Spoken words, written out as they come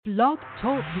Blog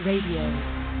Talk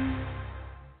Radio.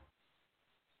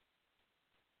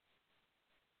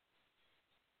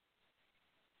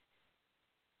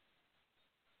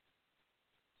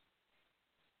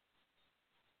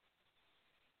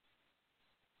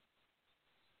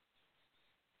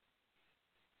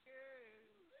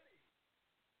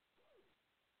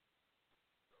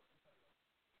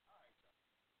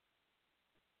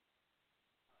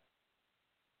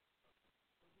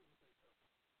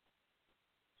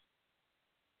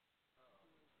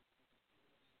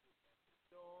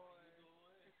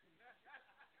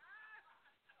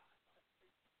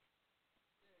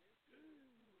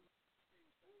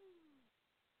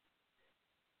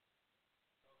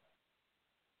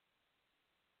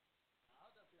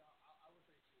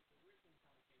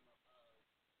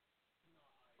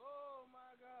 Oh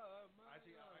my God, my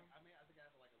God. I think I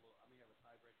have like a little. I may have a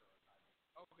tiebreaker or a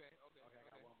tiebreaker. Okay, I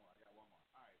got one more.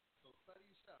 All right. So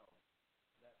studies show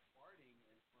that farting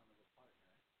in front of a partner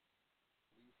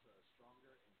leads to a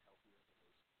stronger and healthier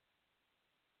relationship.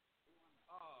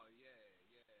 Oh yeah, we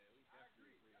definitely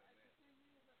agree on that.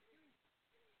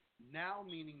 Now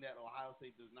meaning that Ohio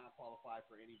State does not qualify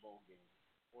for any bowl games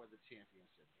or the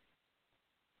championship game.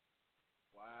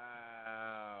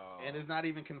 Wow. And it's not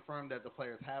even confirmed that the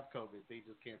players have COVID. They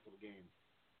just cancel the game,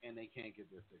 and they can't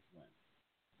get their sixth win.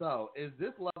 So is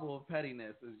this level of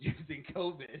pettiness is using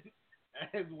COVID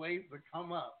as ways to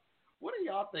come up? What do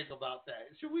y'all think about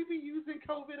that? Should we be using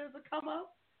COVID as a come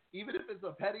up, even if it's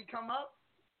a petty come up?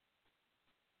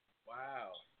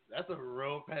 Wow, that's a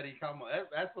real petty come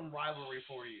up. That's some rivalry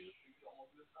for you.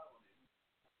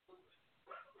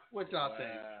 What y'all think?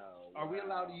 Are we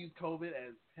allowed to use COVID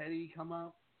as petty come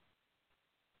up?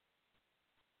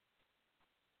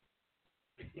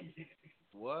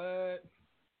 What?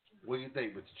 What do you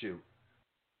think, Mr. Chew?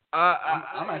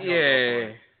 I'm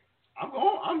here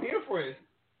for it.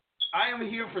 I am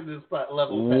here for this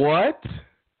level. What?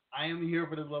 I am here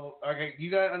for this level. Okay, you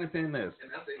gotta understand this.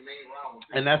 And that's their main rival.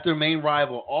 And that's their main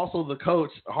rival. Also, the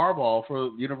coach Harbaugh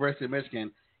for University of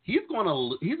Michigan, he's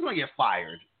gonna get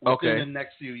fired within the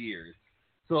next few years.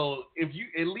 So if you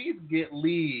at least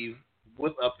leave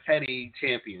with a petty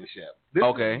championship, this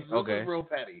is real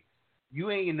petty. You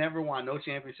ain't never won no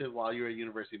championship while you're at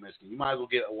University of Michigan. You might as well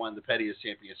get one of the pettiest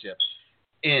championships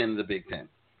in the Big Ten.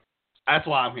 That's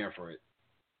why I'm here for it.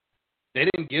 They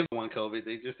didn't give one COVID.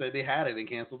 They just said they had it and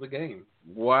canceled the game.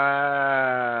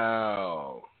 Wow.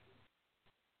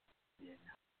 Yeah.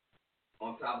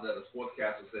 On top of that, the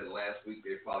sportscaster said last week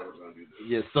they probably were going to do this.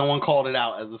 Yes, someone called it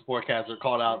out. As the sportscaster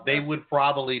called out, they would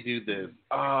probably do this.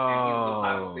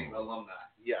 Ohio State alumni.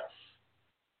 Yes.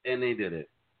 And they did it.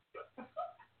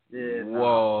 Yeah,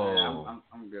 whoa.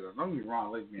 I'm good. Don't get me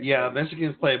wrong.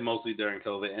 Michigan's played mostly during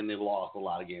COVID, and they lost a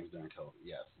lot of games during COVID,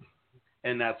 yes.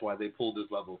 And that's why they pulled this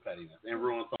level of pettiness and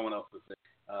ruined someone else's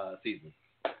season.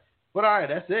 But all right,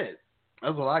 that's it.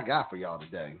 That's what I got for y'all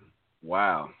today.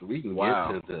 Wow. So we can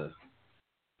get to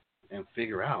and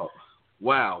figure out.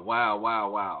 Wow.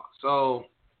 So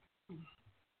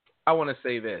I want to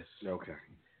say this. Okay.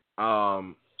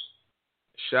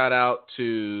 Shout out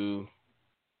to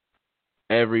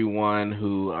everyone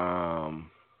who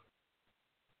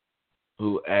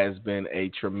has been a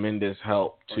tremendous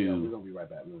help to. We're gonna be right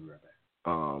back.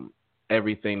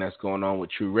 Everything that's going on with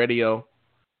True Radio.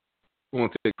 We're going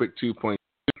to take a quick 2.2.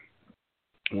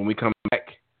 When we come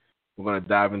back, we're going to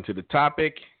dive into the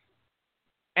topic,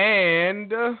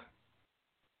 and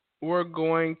we're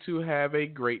going to have a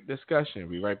great discussion.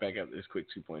 We'll be right back after this quick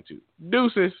 2.2.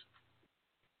 Deuces.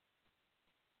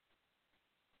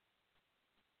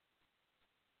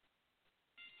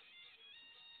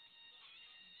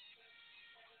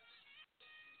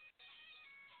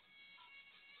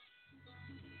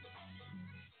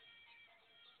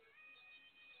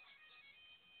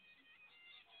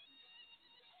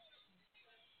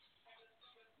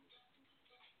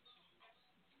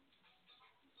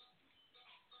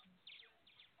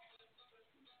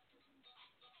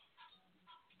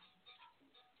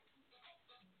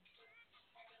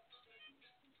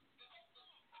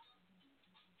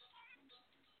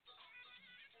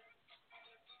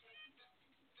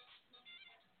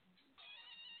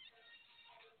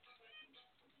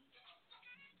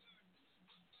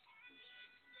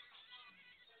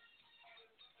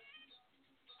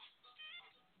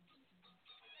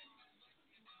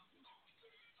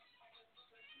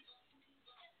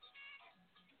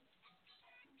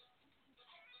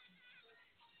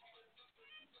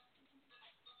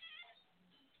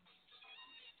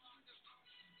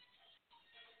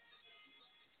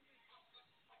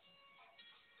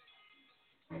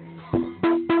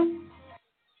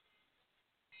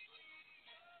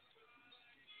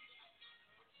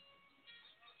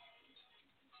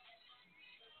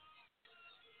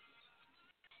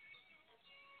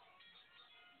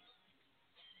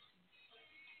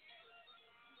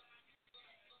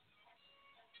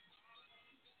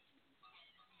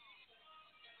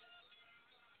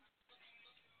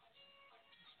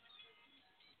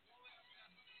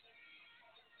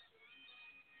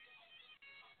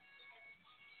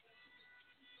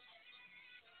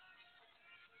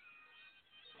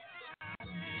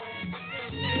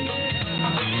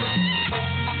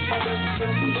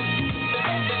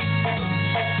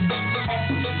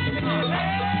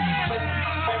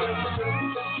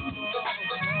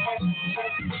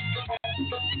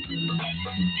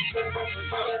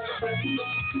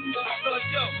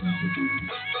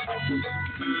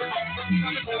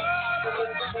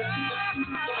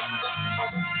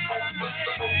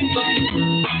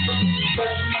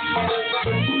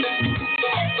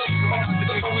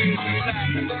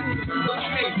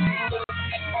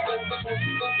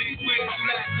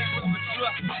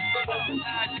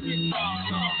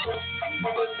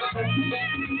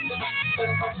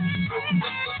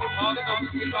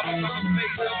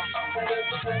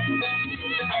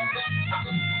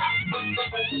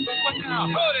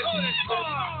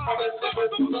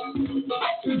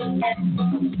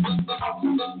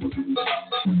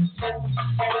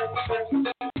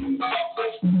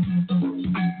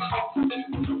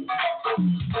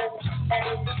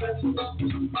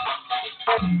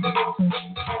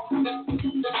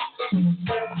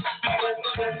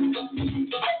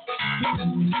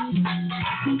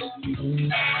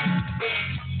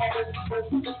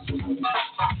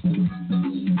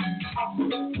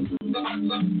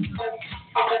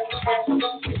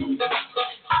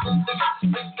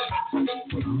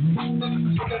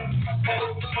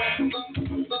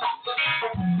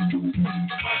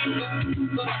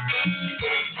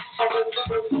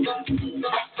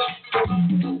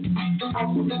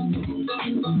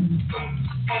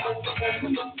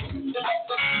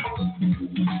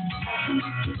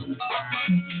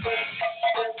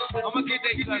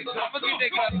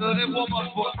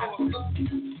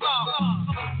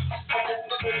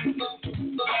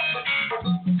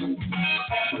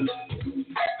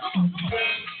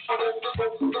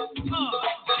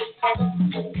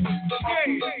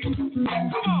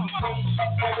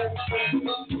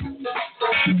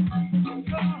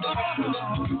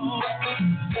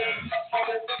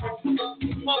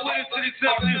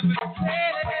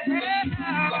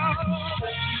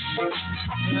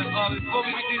 Before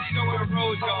we get this show on the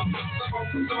road, y'all,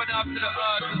 going out to the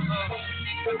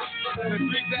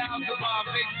 3,000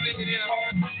 big millionaire.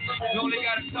 We only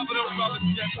got a couple of brothers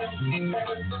check.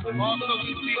 Also,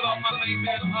 we leave out my main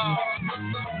man,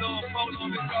 little phone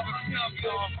on the cover shelf,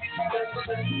 y'all.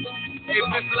 Hey,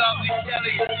 Miss Lovely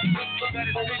Kelly. That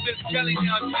is Miss Kelly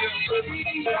down here.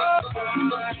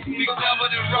 Big Devil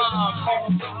and Rob.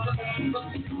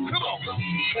 Come on.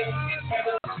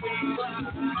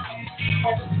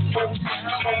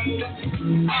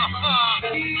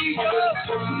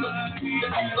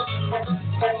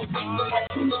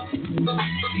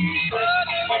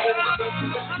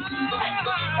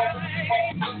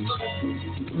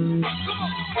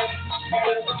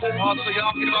 Also,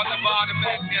 y'all get about the bottom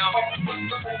back now.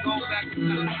 Go back to the, I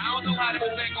don't know how this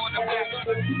thing on the back.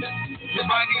 You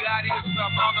might need out here something. I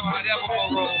don't know how that will go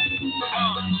roll.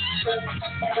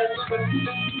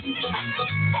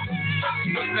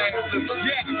 He's back to the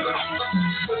jet.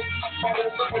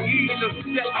 He's a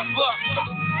step up.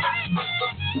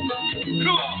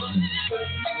 Come on.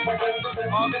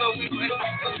 Also, we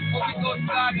go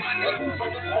slide my name.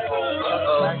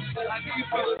 I give you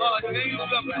some names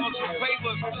up on some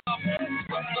paper stuff.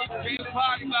 Can't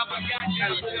party by my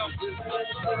goddamn self.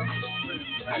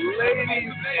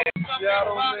 Ladies and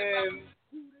gentlemen,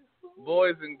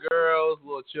 boys and girls,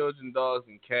 little children, dogs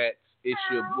and cats, it's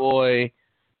your boy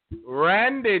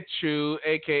Randy Choo,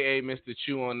 aka Mr.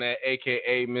 Choo-On-That,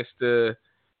 aka Mr.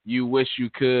 You Wish You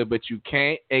Could But You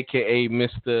Can't, aka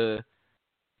Mr.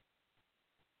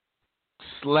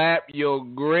 Slap Your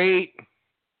great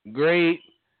grandfather.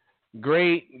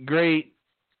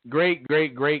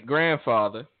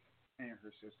 And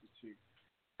her sister too.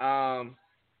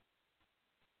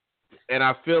 And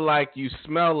I feel like you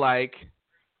smell like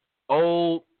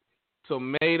old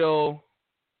tomato.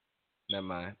 Never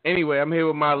mind. Anyway, I'm here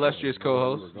with my illustrious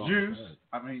co-host. Juice.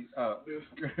 I mean,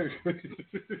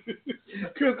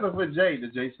 Christopher J. The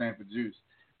J stands for Juice.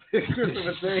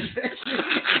 Christopher J.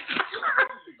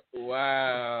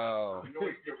 Wow.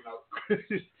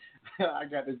 I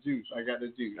got the juice.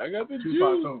 Juice.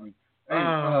 Told me. Hey,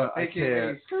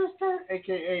 AKA Sister,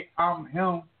 AKA I'm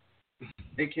him,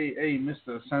 AKA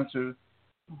Mr. Essential.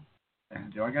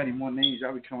 And do I got any more names?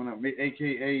 Y'all be coming up.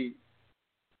 AKA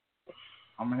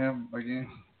I'm him again.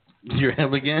 You're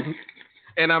him again?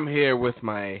 And I'm here with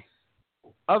my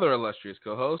other illustrious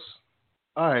co-host.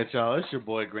 All right, y'all. It's your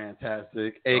boy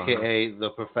Grandtastic, a.k.a. The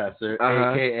Professor,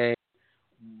 a.k.a.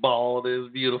 Bald is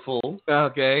Beautiful.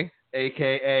 Okay.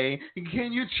 A.k.a.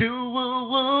 Can You Chew Woo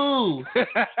Woo?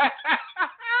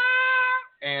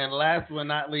 And last but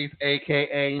not least,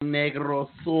 a.k.a. Negro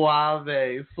Suave.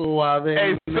 Hey,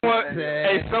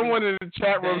 someone in the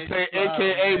chat room say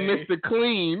a.k.a. Mr.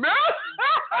 Clean.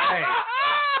 Hey.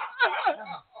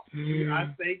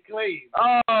 I say clean.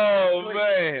 Oh,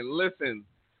 man. Listen.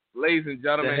 ladies and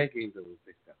gentlemen,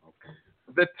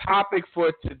 the topic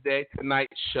for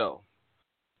tonight's show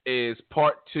is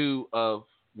part 2 of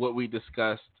what we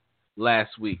discussed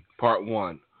last week, part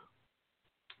 1.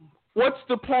 What's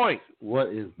the point? What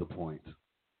is the point?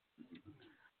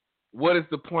 What is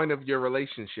the point of your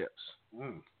relationships?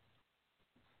 We're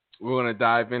going to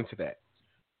dive into that.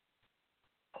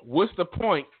 What's the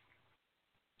point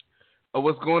of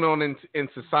what's going on in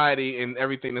society and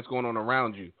everything that's going on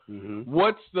around you? Mm-hmm.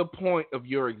 What's the point of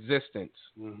your existence?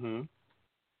 Mm-hmm.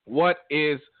 What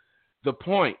is the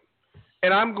point?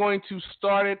 And I'm going to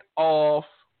start it off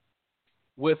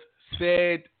with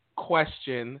said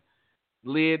question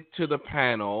led to the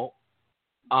panel.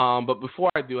 But before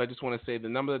I do, I just want to say the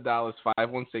number of the dial is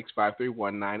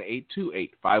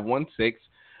 516-531-9828.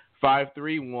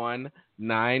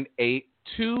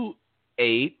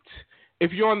 516-531-9828.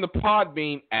 If you're on the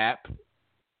Podbean app,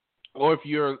 or if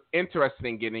you're interested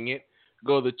in getting it,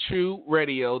 go to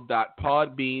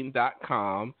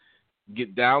chooradio.podbean.com.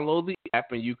 Download the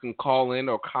app, and you can call in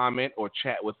or comment or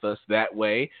chat with us that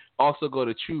way. Also, go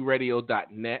to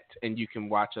chooradio.net, and you can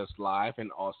watch us live and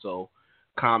also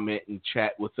comment and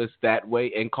chat with us that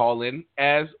way and call in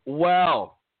as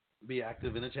well. Be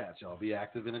active in the chat, y'all. Be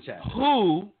active in the chat.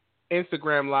 Who,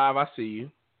 Instagram Live, I see you.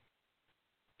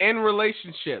 In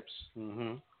relationships,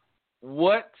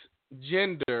 what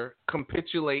gender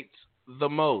capitulates the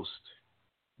most?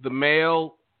 The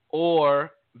male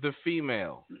or the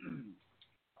female?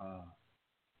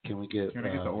 Can we get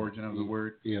the origin of the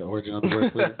word? Yeah, origin of the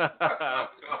word, please.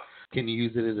 Can you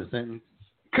use it as a sentence?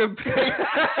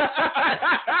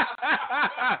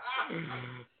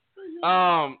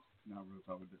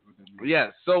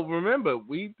 Yeah, so remember,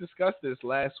 we discussed this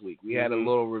last week. We had a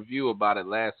little review about it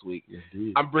last week.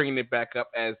 Indeed. I'm bringing it back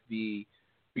up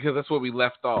because that's where we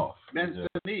left off. Men's the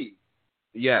need.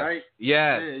 Yes. Right?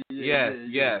 Yes. Yeah.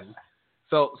 Yes.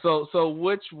 So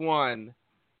which one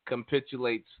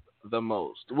capitulates the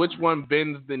most? Which one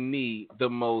bends the knee the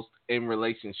most in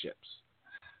relationships?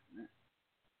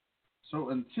 So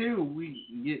until we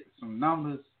get some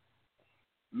numbers,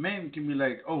 men can be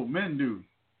like, oh, men do.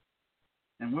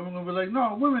 And women will be like,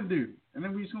 no, women do. And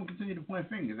then we just going to continue to point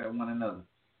fingers at one another.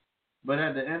 But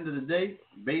at the end of the day,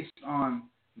 based on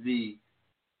the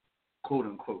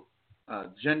quote-unquote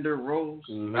gender roles,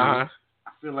 I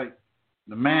feel like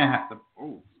the man has to...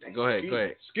 Oh, go ahead.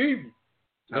 Excuse me.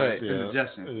 Go ahead.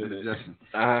 Adjusting.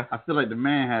 I feel like the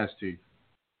man has to.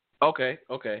 Okay.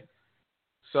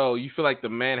 So you feel like the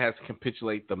man has to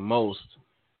capitulate the most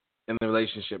in the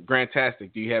relationship.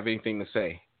 Grantastic, do you have anything to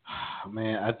say?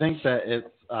 Man, I think that it's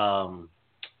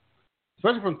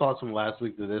especially from thoughts from last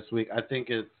week to this week, I think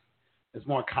it's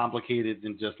more complicated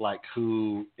than just like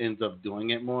who ends up doing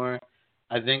it more.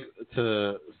 I think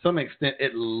to some extent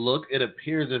it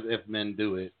appears as if men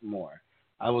do it more.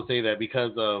 I will say that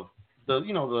because of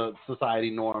the society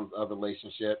norms of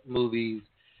relationship, movies,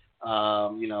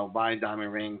 buying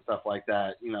diamond rings, stuff like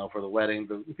that, for the wedding.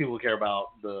 The people care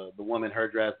about the woman, her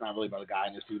dress, not really about the guy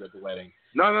in the suit at the wedding.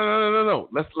 No.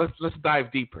 Let's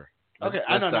dive deeper. Okay,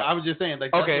 I don't know. I was just saying,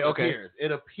 like, that's what it appears.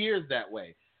 It appears that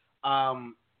way.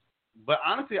 But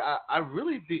honestly, I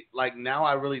really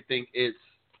think it's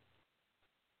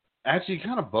actually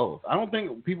kind of both. I don't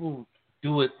think people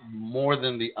do it more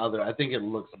than the other. I think it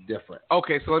looks different.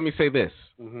 Okay, so let me say this.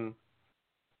 Mm-hmm.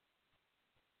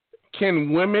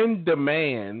 Can women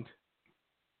demand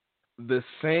the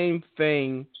same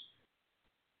thing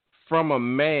from a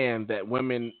man that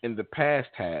women in the past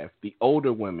have, the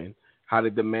older women, how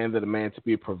they demanded a man to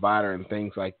be a provider and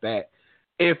things like that,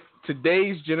 if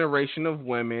today's generation of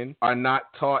women are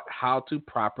not taught how to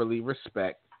properly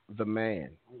respect the man?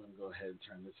 I'm going to go ahead and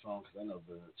turn this phone because I know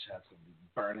the chat's going to be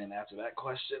burning after that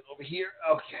question over here.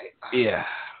 Okay. Yeah.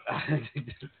 Can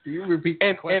you repeat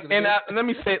that question? And let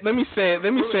me say it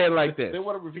like this. They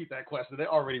want to repeat that question. They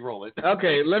already roll it.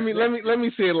 Okay, let me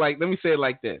say it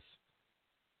like this.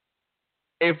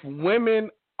 If women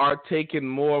are taking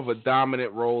more of a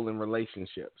dominant role in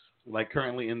relationships, like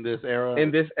currently in this era?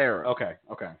 Okay.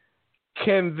 Okay.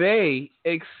 Can they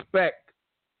expect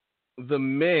the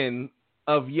men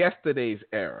of yesterday's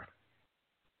era?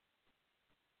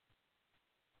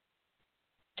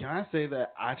 Can I say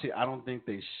that actually I don't think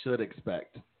they should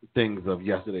expect things of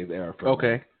yesterday's era from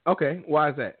Okay. Why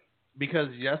is that?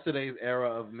 Because yesterday's era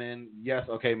of men, yes,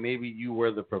 okay, maybe you were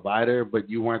the provider, but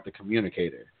you weren't the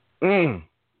communicator. You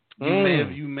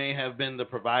may have been the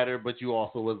provider, but you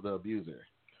also was the abuser.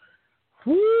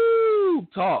 Woo!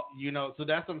 Talk. So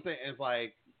that's what I'm saying. It's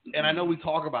like, and I know we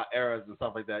talk about eras and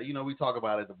stuff like that. We talk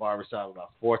about it at the barbershop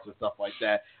about sports and stuff like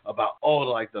that, about,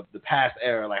 the past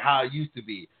era, like how it used to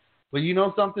be. But you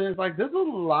know something? It's like there's a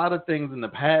lot of things in the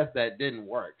past that didn't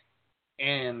work,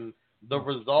 and the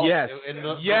result. Yes. And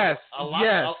a lot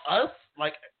of us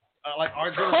like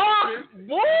our generation.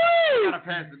 Boy. I gotta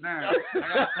pass it down.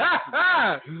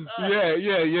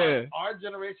 Yeah. Our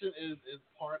generation is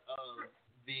part of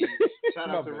the. Shout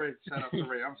out to Ray.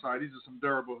 I'm sorry. These are some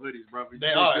durable hoodies, bro. They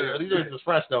are. These are just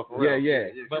fresh though, for real. Yeah.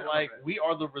 But like, we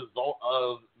are the result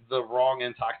of the wrong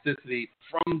and toxicity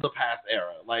from the past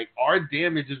era. Like, our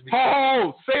damage is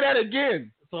because. Say that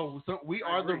again. So we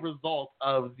are the result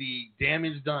of the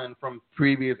damage done from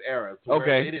previous eras.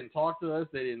 Okay. They didn't talk to us.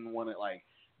 They didn't want to like.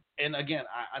 And again,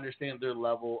 I understand their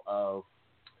level of.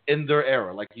 In their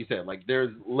era, like you said, like there's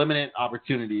limited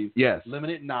opportunities,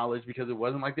 limited knowledge because it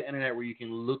wasn't like the internet where you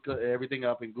can look everything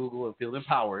up in Google and feel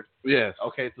empowered. Yes.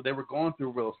 Okay, so they were going through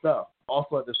real stuff.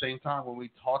 Also, at the same time, when we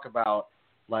talk about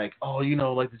like, oh, you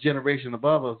know, like the generation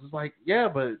above us, it's like, yeah,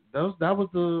 but that was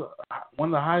one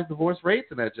of the highest divorce rates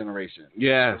in that generation.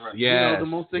 Yes. You know, the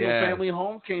most single family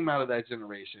homes came out of that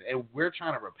generation, and we're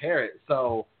trying to repair it.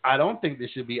 So I don't think they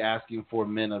should be asking for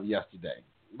men of yesterday.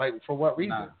 Like, for what reason?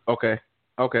 Nah. Okay.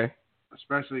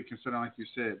 Especially considering, like you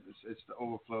said, it's the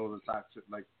overflow of the toxic,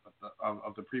 like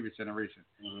of the previous generation.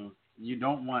 Mm-hmm.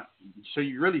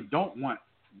 You really don't want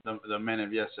the men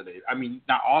of yesterday. I mean,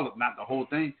 not the whole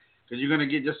thing, because you're gonna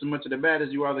get just as much of the bad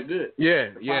as you are the good. Yeah.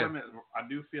 Problem is, I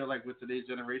do feel like with today's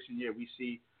generation, we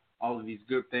see all of these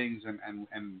good things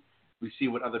and we see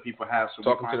what other people have. So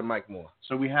talking to the mic more.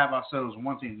 So we have ourselves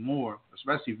wanting more,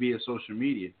 especially via social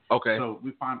media. Okay. So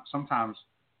we find sometimes,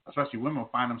 especially women,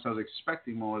 find themselves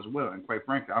expecting more as well. And quite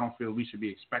frankly, I don't feel we should be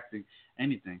expecting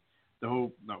anything. The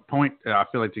point I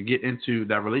feel like to get into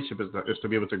that relationship is to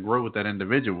be able to grow with that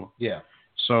individual. Yeah.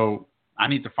 So I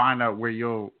need to find out where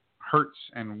your hurts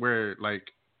and where like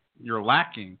you're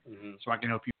lacking, so I can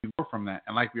help you grow from that.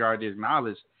 And like we already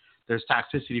acknowledged, there's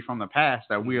toxicity from the past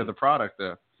that we are the product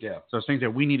of. Yeah. So it's things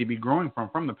that we need to be growing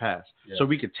from the past. Yeah. So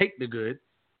we could take the good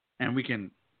and we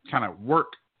can kind of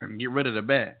work and get rid of the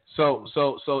bad. So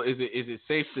is it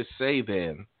safe to say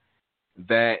then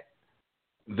that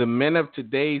the men of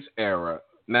today's era,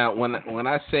 now when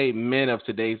I say men of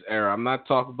today's era, I'm not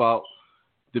talking about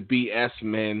the BS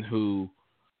men who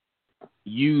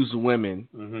use women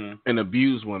and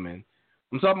abuse women.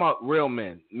 I'm talking about real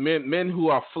men who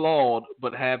are flawed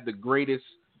but have the greatest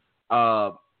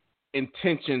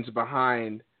intentions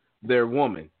behind their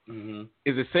woman.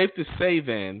 Is it safe to say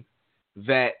then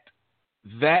that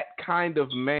kind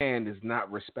of man is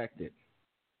not respected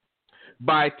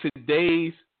by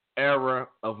today's era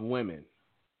of women?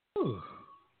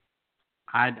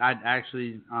 I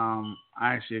actually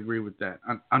agree with that.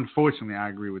 Unfortunately, I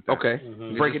agree with that. Okay,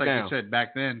 break it like down. You said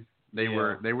back then they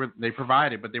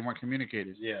provided, but they weren't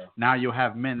communicators. Yeah. Now you'll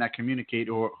have men that communicate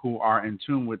or who are in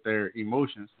tune with their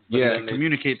emotions. Yeah, they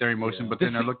communicate their emotions, but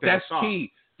then they're looked at as soft.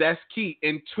 That's key.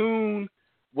 In tune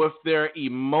with their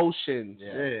emotions.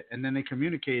 Yeah, and then they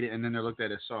communicate it, and then they're looked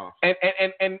at as soft.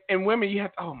 And women, you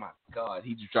have to, oh my God,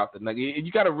 he just dropped the nugget.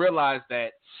 You got to realize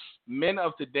that men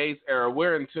of today's era,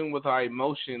 we're in tune with our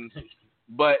emotions,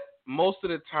 but most of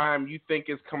the time you think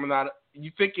it's coming out.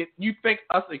 You think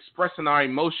us expressing our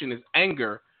emotion is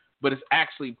anger, but it's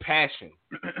actually passion,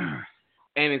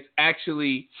 and it's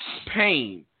actually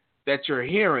pain that you're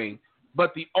hearing.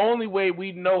 But the only way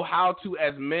we know how to,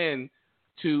 as men,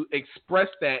 to express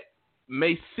that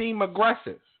may seem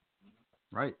aggressive.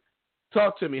 Right.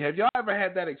 Talk to me. Have y'all ever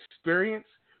had that experience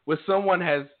where someone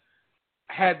has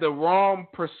had the wrong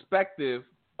perspective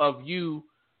of you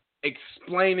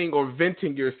explaining or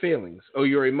venting your feelings or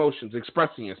your emotions,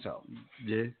 expressing yourself?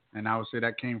 Yeah, and I would say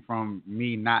that came from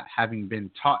me not having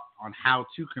been taught on how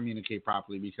to communicate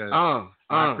properly because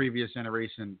my previous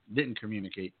generation didn't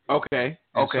communicate. Okay.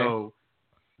 So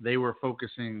they were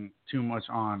focusing too much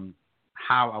on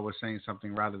how I was saying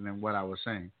something rather than what I was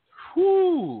saying.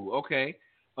 Whew. Okay.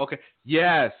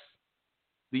 Yes.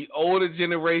 The older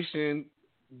generation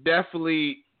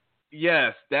definitely,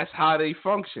 yes, that's how they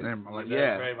function. That's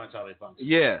very much how they function.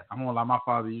 Yeah. I'm gonna lie, my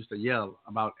father used to yell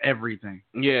about everything.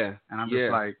 Yeah. And I'm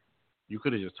just like, you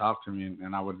could have just talked to me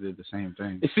and I would have did the same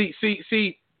thing.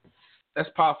 See, that's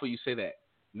powerful you say that.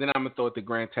 Then I'm gonna throw it to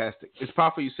Grandtastic. It's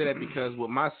powerful you say that because with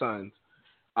my sons,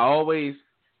 I always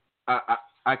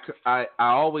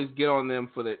get on them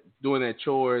for doing their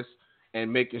chores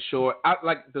and making sure I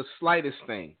like the slightest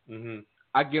thing.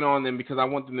 I get on them because I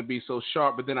want them to be so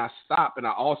sharp, but then I stop and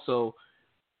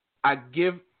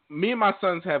me and my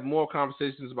sons have more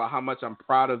conversations about how much I'm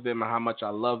proud of them and how much I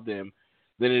love them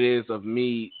than it is of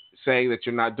me saying that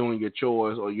you're not doing your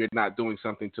chores or you're not doing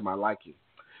something to my liking.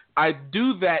 I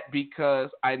do that because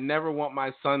I never want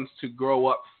my sons to grow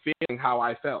up feeling how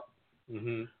I felt.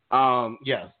 Mm-hmm.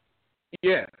 Yes.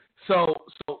 Yeah. So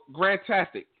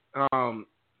Grantastic.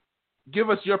 Give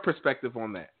us your perspective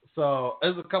on that. So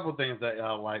there's a couple of things that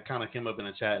like kind of came up in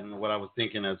the chat, and what I was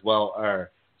thinking as well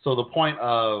are so the point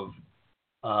of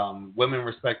women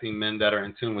respecting men that are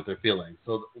in tune with their feelings.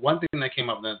 So one thing that came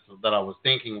up that I was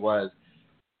thinking was,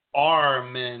 are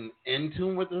men in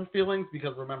tune with their feelings?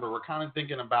 Because remember, we're kind of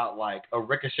thinking about like a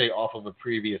ricochet off of a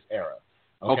previous era.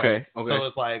 Okay. So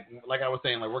it's like I was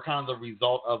saying, like we're kind of the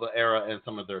result of an era and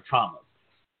some of their traumas.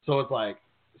 So it's like,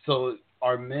 so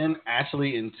are men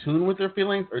actually in tune with their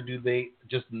feelings, or do they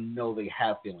just know they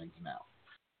have feelings now?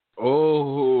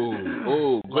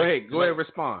 Go ahead,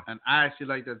 respond. And I actually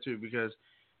like that too, because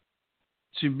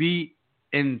to be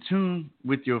in tune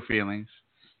with your feelings,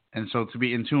 and so to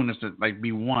be in tune is to like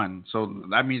be one. So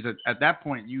that means that at that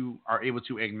point you are able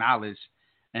to acknowledge,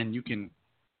 and you can,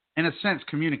 in a sense,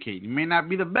 communicate. You may not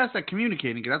be the best at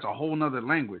communicating, because that's a whole nother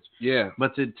language. Yeah.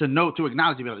 But to know, to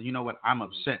acknowledge, you know what, I'm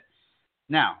upset.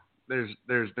 Now,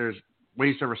 there's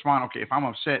ways to respond. Okay, if I'm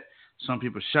upset, some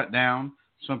people shut down,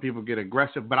 some people get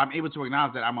aggressive, but I'm able to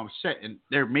acknowledge that I'm upset, and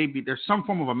there's some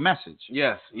form of a message.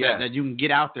 Yes. That you can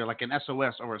get out there, like an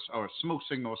SOS or a smoke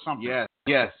signal or something.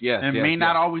 Yes. It may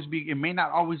not always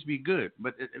be good,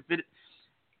 but if it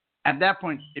at that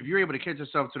point, if you're able to catch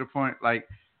yourself to the point, like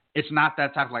it's not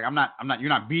that type of, like you're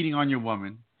not beating on your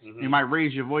woman. Mm-hmm. You might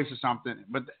raise your voice or something,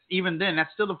 but even then,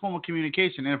 that's still a form of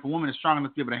communication. And if a woman is strong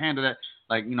enough to be able to handle that,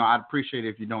 like, I'd appreciate it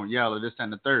if you don't yell or this, that,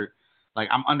 and the third. Like,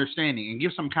 I'm understanding, and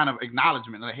give some kind of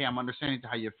acknowledgement, like, hey, I'm understanding to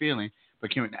how you're feeling.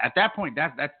 But at that point,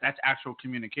 that's actual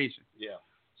communication. Yeah.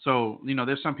 So,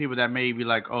 there's some people that may be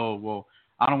like, oh, well,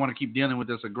 I don't want to keep dealing with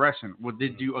this aggression. Well,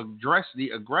 did you address the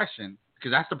aggression?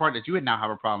 Because that's the part that you would now have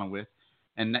a problem with,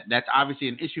 and that's obviously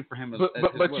an issue for him.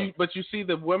 But you see,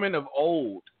 the women of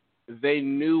old, they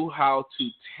knew how to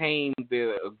tame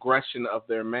the aggression of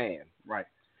their man. Right.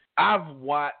 I've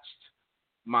watched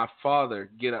my father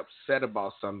get upset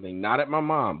about something, not at my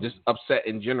mom, just upset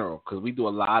in general, because we do a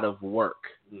lot of work.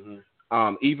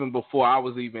 Mm-hmm. Even before I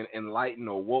was even enlightened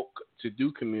or woke to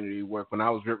do community work, when I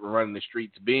was running the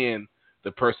streets, being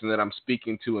the person that I'm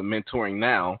speaking to and mentoring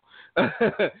now,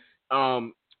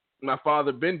 my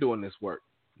father been doing this work.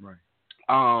 Right.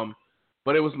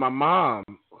 But it was my mom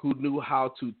who knew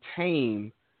how to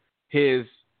tame his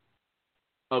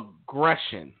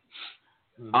aggression.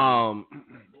 Mm-hmm.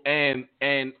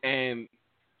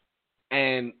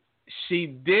 And she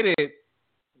did it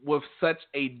with such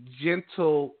a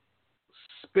gentle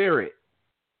spirit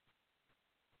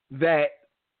that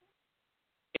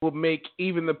it would make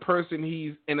even the person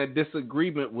he's in a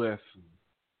disagreement with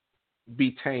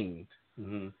be tamed.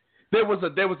 Mm-hmm. There was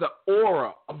a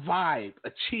aura, a vibe, a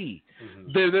chi.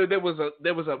 Mm-hmm.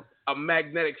 There was a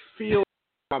magnetic field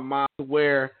in my mind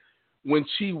where when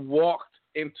she walked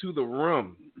into the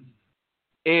room,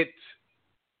 it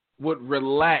would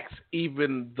relax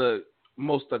even the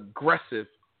most aggressive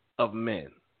of men.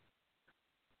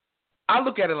 I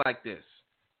look at it like this.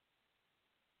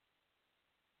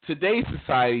 Today's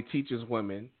society teaches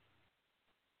women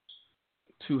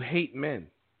to hate men.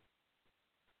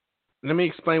 Let me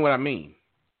explain what I mean.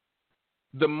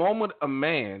 The moment a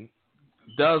man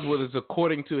does what is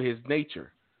according to his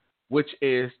nature, which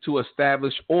is to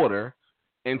establish order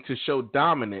and to show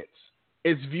dominance,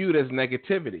 it's viewed as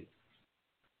negativity.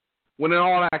 When in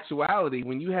all actuality,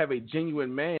 when you have a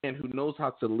genuine man who knows how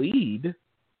to lead,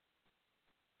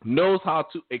 knows how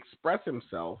to express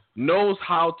himself, knows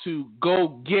how to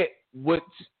go get what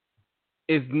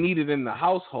is needed in the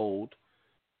household,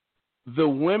 the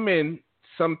women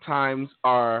sometimes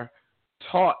are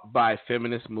taught by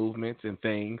feminist movements and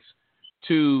things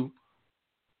to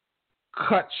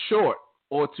cut short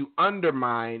or to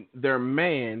undermine their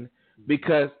man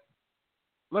because,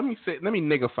 let me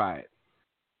niggify it.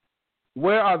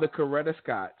 Where are the Coretta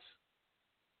Scotts,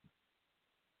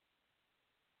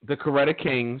 the Coretta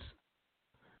Kings,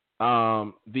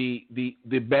 the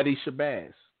Betty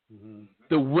Shabazz, mm-hmm.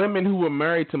 the women who were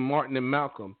married to Martin and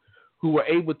Malcolm, who were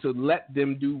able to let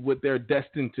them do what they're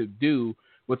destined to do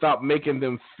without making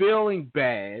them feeling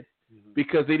bad mm-hmm.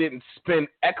 because they didn't spend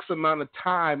X amount of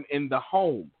time in the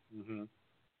home. Mm-hmm.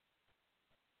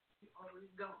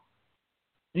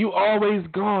 You always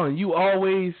gone. You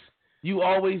always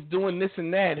doing this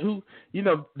and that. Who,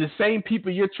 the same people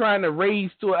you're trying to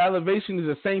raise to an elevation is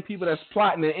the same people that's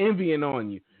plotting and envying on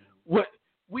you.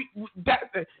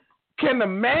 Can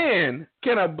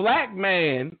a black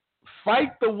man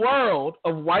fight the world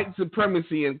of white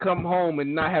supremacy and come home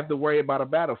and not have to worry about a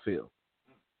battlefield?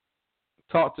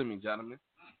 Talk to me, gentlemen.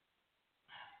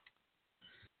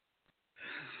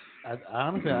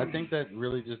 Honestly, I think that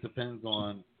really just depends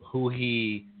on who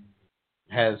he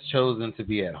has chosen to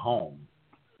be at home.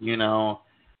 You know,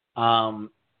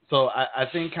 so I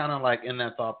think kind of like in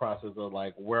that thought process of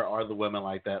like, where are the women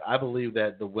like that? I believe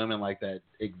that the women like that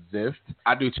exist.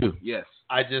 I do too. Yes.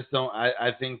 I just don't.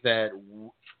 I think that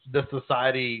the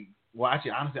society. Well,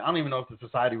 actually, honestly, I don't even know if the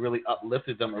society really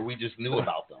uplifted them or we just knew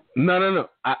about them. No.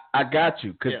 I got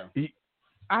you because Yeah.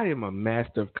 I am a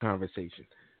master of conversation.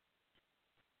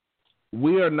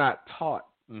 We are not taught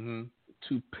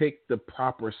to pick the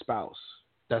proper spouse.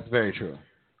 That's very true.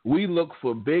 We look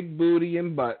for big booty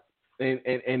and butt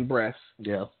and breasts.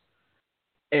 Yeah.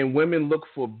 And women look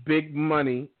for big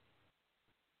money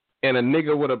and a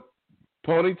nigga with a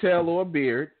ponytail or a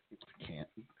beard. Can't.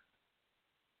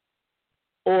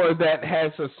 Or that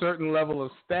has a certain level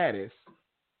of status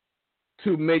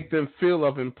to make them feel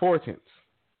of importance.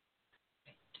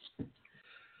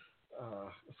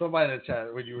 Somebody in the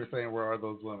chat, when you were saying where are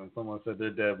those women, someone said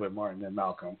they're dead with Martin and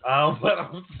Malcolm. But I'm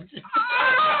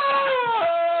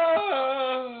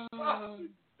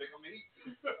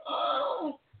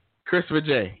Christopher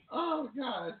J. Oh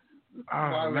God.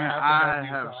 Oh man, I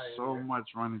have so much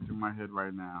running through my head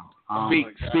right now.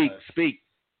 Speak.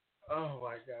 Oh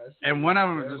my gosh. And one of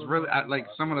them just really, like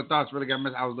some of the thoughts really got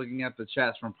missed. I was looking at the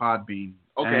chats from Podbean.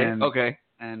 Okay.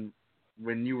 And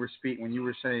when you were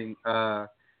saying,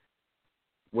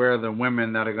 where are the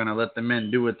women that are going to let the men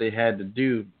do what they had to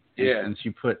do? And she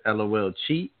put LOL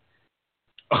cheat.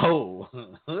 Oh.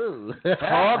 Talk to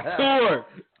her.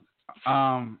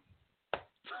 Talk,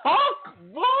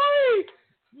 boy.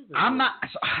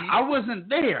 I wasn't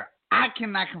there. I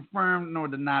cannot confirm nor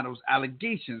deny those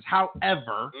allegations.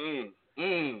 However,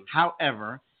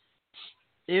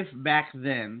 if back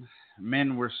then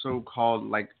men were so-called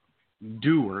like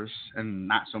doers and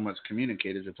not so much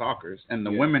communicators or talkers, and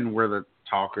the women were the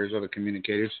talkers or the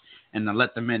communicators, and to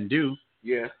let the men do,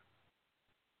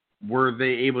 were they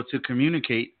able to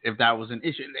communicate if that was an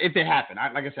issue? If it happened,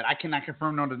 like I said, I cannot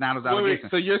confirm nor deny those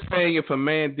allegations. So you're saying if a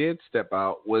man did step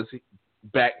out, was he,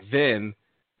 back then,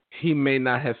 he may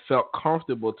not have felt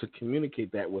comfortable to communicate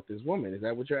that with his woman? Is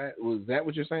that what you're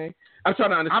saying? I'm trying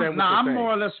to understand. I'm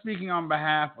more or less speaking on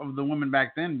behalf of the women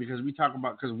back then, because we talk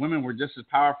about, because women were just as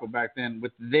powerful back then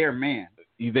with their man.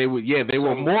 They were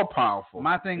more powerful.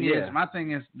 My thing is,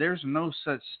 there's no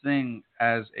such thing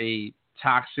as a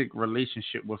toxic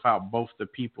relationship without both the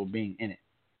people being in it.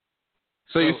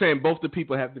 So you're saying both the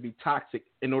people have to be toxic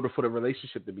in order for the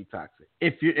relationship to be toxic?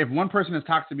 If one person is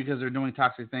toxic because they're doing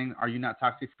toxic things, are you not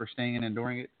toxic for staying and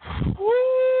enduring it?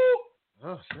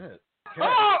 Oh shit.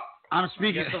 Okay. I'm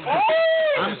speaking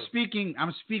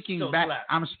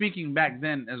back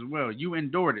then as well. You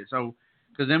endured it, so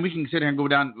because then we can sit here and go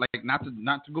down, like not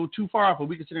to go too far off, but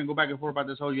we can sit here and go back and forth about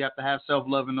this whole you have to have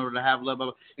self-love in order to have love.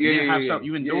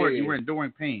 You endured. You were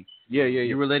enduring pain.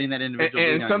 You were letting that individual.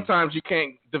 And sometimes you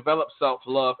can't develop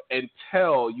self-love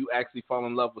until you actually fall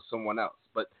in love with someone else.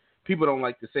 But people don't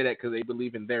like to say that because they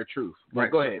believe in their truth.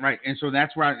 Right. Go ahead. Right. And so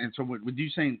that's why. And so with you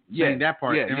saying that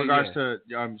part in regards to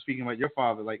speaking about your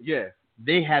father,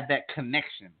 they had that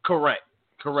connection. Correct.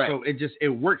 So it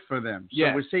worked for them.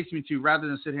 So which takes me to, rather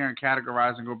than sit here and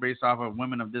categorize and go based off of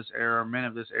women of this era, men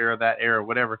of this era, that era,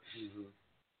 whatever.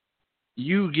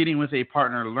 You getting with a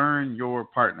partner, learn your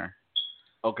partner.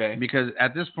 Okay. Because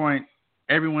at this point,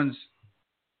 everyone's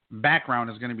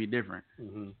background is going to be different.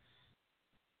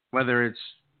 Whether it's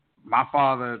my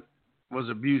father was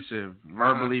abusive,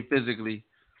 verbally, physically,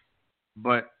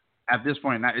 but at this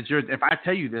point, if I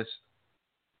tell you this,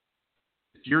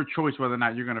 it's your choice whether or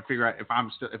not you're going to figure out if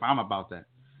I'm about that.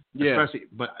 Especially,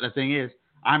 but the thing is,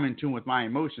 I'm in tune with my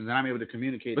emotions and I'm able to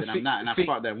communicate that I'm not, and I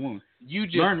fought that wound. You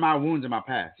just learn my wounds in my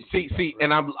past. See,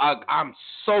 and I'm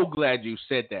so glad you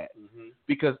said that,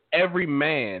 because every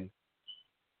man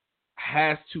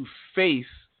has to face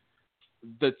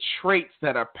the traits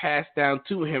that are passed down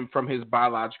to him from his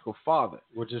biological father,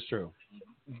 which is true.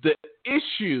 The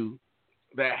issue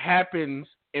that happens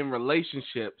in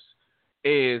relationships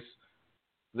is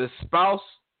the spouse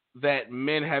that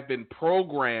men have been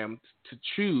programmed to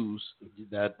choose.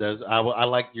 I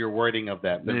like your wording of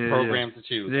that. Been programmed to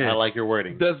choose. I like your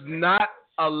wording. Does not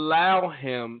allow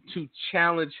him to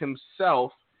challenge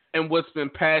himself and what's been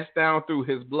passed down through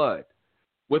his blood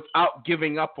without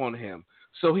giving up on him.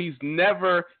 So he's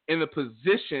never in a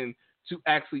position to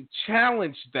actually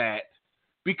challenge that,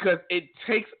 because it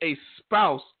takes a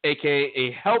spouse, aka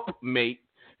a helpmate,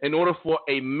 in order for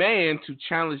a man to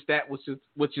challenge that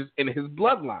which is in his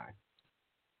bloodline.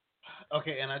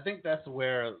 Okay, and I think that's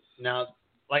where now,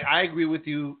 like, I agree with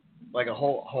you like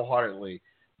wholeheartedly,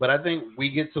 but I think we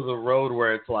get to the road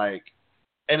where it's like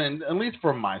and at least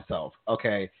for myself,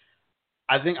 okay,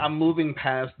 I think I'm moving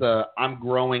past the I'm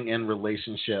growing in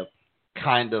relationship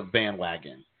kind of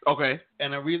bandwagon. Okay.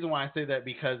 And the reason why I say that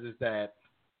because is that,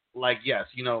 like, yes,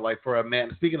 like for a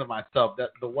man, speaking of myself,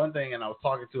 that the one thing, and I was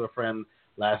talking to a friend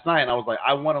last night, and I was like,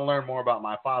 I want to learn more about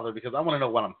my father because I want to know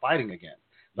what I'm fighting against.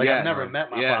 Like, I've never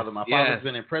met my father. My father's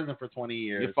been in prison for 20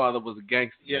 years. Your father was a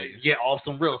gangster. Yeah, off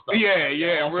some real stuff.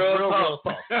 Real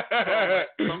stuff.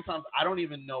 So, sometimes I don't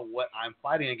even know what I'm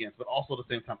fighting against, but also at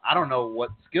the same time, I don't know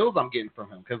what skills I'm getting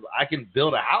from him because I can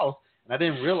build a house, and I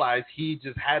didn't realize he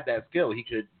just had that skill. He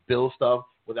could build stuff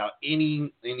without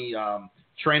any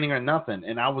training or nothing,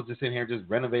 and I was just sitting here just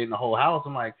renovating the whole house.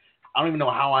 I'm like, I don't even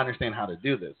know how I understand how to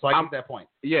do this. So I get that point.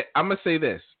 Yeah, I'm gonna say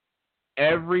this.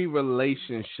 Every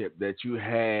relationship that you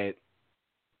had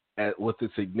with a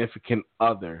significant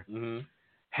other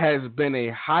has been a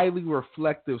highly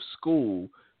reflective school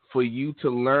for you to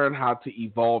learn how to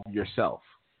evolve yourself.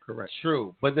 Correct.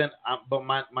 True. But then,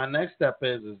 my next step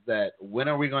is that when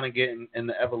are we going to get in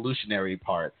the evolutionary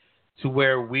part to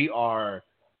where we are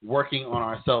working on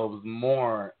ourselves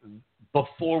more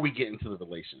before we get into the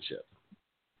relationship?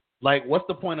 Like, what's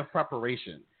the point of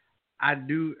preparation? I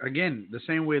do, again, the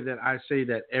same way that I say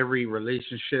that every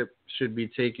relationship should be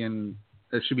taken,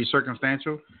 it should be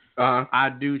circumstantial. I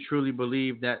do truly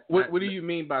believe that. What do you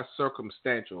mean by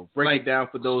circumstantial? Break it down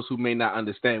for those who may not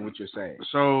understand what you're saying.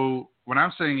 So what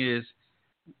I'm saying is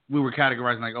we were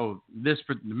categorizing like, the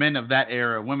men of that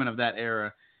era, women of that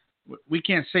era. We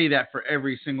can't say that for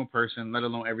every single person, let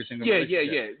alone every single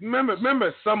relationship. Yeah.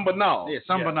 Remember, some but not. Yeah,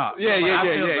 some but not. Yeah. I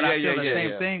feel the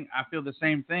same thing. I feel the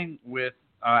same thing with,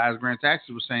 as Grant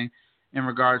Taxi was saying, in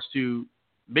regards to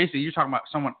basically you're talking about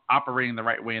someone operating the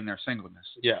right way in their singleness.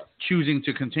 Yeah. Choosing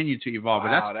to continue to evolve.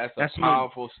 Wow, that's a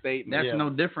powerful statement. That's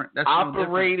no different. That's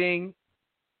operating.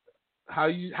 How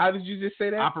did you just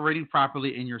say that? Operating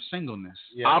properly in your singleness.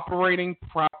 Yes. Operating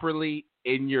properly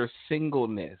in your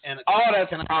singleness. And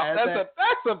that's a powerful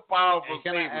statement.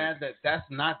 Can I add that that's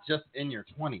not just in your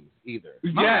 20s either?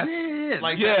 Yes.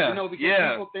 Like, because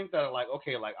people think that, like,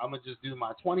 okay, like, I'm going to just do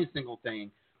my 20 single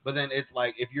thing. But then it's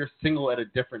like, if you're single at a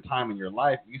different time in your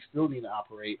life, you still need to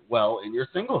operate well in your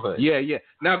singlehood. Yeah.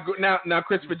 Now,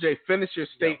 Christopher J., finish your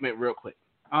statement real quick.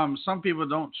 Some people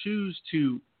don't choose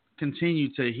to continue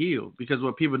to heal because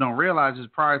what people don't realize is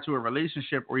prior to a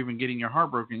relationship or even getting your heart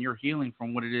broken, you're healing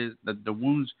from what it is, the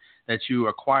wounds that you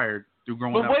acquired through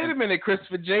growing up. But wait a minute,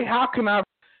 Christopher J., how can I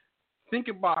think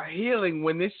about healing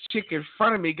when this chick in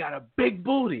front of me got a big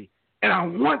booty and I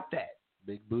want that?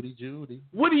 Big booty Judy.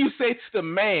 What do you say to the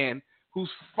man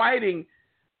who's fighting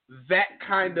that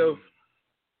kind of,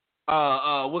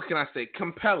 what can I say,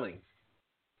 compelling?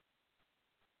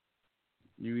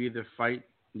 You either fight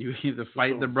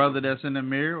the brother that's in the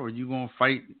mirror, or you gonna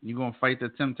fight the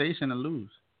temptation and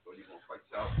lose.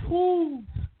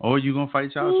 Or you gonna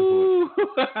fight child support.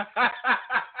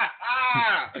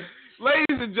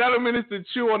 Ladies and gentlemen, it's the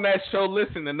Choo-On-That show.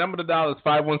 Listen, the number to dial is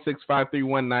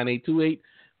 516-531-9828.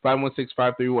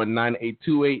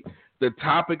 516-531-9828. The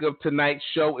topic of tonight's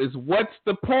show is what's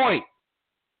the point?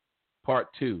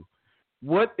 Part 2.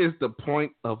 What is the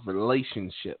point of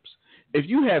relationships? If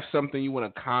you have something you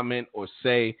want to comment or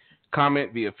say,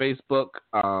 comment via Facebook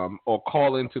or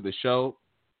call into the show,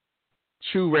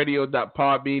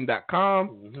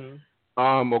 chooradio.podbean.com,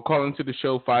 or call into the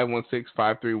show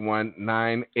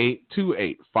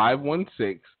 516-531-9828.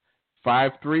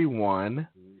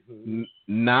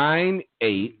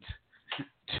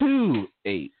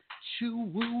 516-531-9828.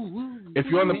 If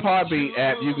you're on the Podbean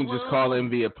app, you can just call in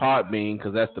via Podbean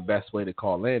because that's the best way to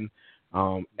call in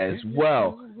as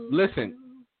well. Listen,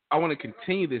 I want to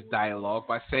continue this dialogue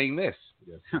by saying this.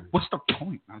 What's the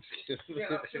point? I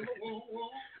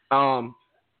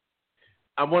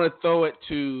want to throw it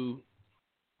to...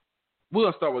 We're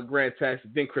going to start with Grant Tax,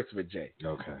 then Christopher J.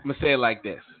 Okay. I'm going to say it like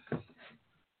this.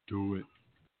 Do it.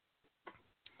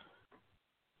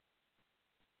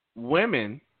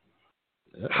 Women,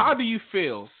 how do you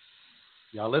feel?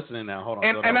 Y'all listening now? Hold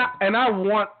on. And I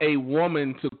want a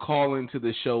woman to call into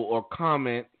the show or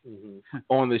comment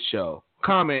on the show.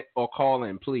 Comment or call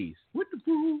in, please. What the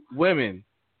fool? Women,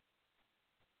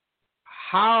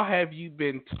 how have you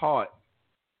been taught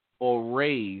or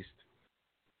raised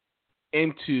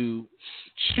into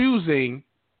choosing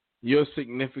your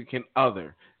significant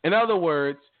other? In other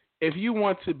words, if you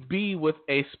want to be with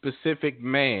a specific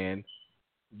man,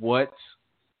 what's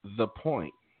the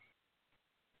point?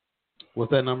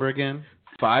 What's that number again?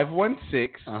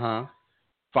 516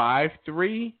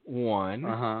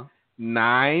 531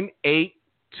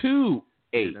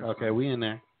 9828. Okay, we in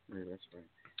there. Yeah, that's right.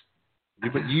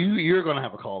 But you're going to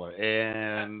have a caller,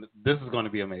 and this is going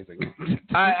to be amazing.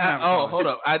 Hold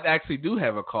up. I actually do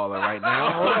have a caller right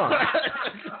now. Hold on.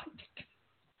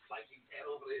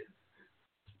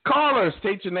 Caller,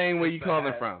 state your name, where you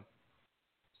calling from.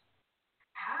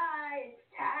 Hi, it's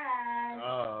Taz.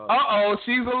 Uh-oh,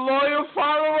 she's a loyal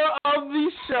follower of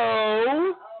the show.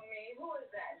 Oh, me? Who is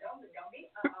that? Don't be me.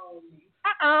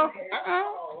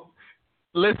 Uh-oh.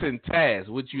 Listen, Taz,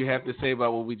 what you have to say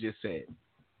about what we just said?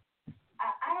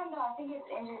 I don't know. I think it's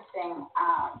interesting.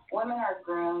 Women are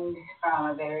groomed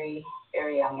from a very,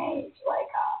 very young age, like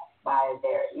by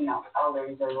their,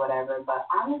 elders or whatever. But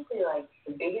honestly, like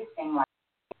the biggest thing, like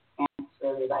parents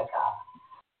really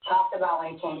talked about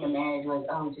when it came to marriage was,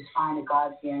 just find a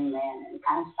God-fearing man, and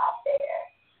kind of stop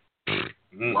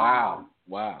there. Wow.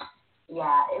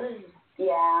 Yeah, it was.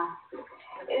 Yeah.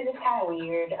 It was just kind of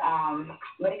weird,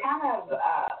 but it kind of,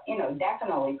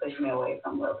 definitely pushed me away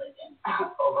from religion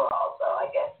overall. So I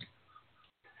guess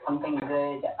something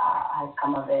good has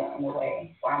come of it in a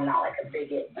way where I'm not like a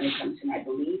bigot when it comes to my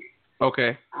beliefs.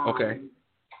 Okay.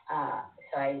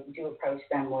 So I do approach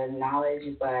them with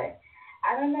knowledge, but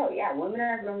I don't know. Yeah, women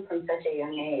are groomed from such a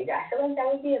young age. I feel like that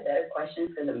would be a better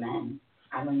question for the men.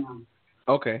 I don't know.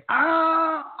 Okay.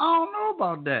 I don't know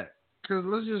about that. Because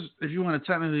if you want to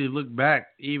technically look back,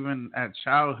 even at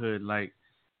childhood, like,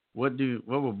 what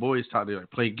were boys taught to,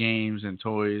 like, play games and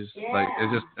toys? Yeah. Like,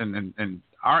 it's just, and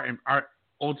our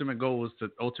ultimate goal was to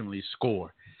ultimately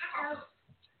score.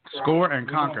 Score and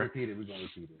conquer. We're gonna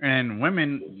repeat it. And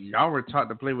women, y'all were taught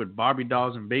to play with Barbie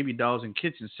dolls and baby dolls and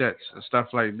kitchen sets and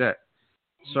stuff like that.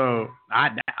 So,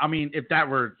 I mean, if that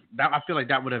were, I feel like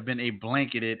that would have been a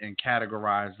blanketed and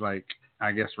categorized, like,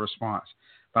 I guess, response.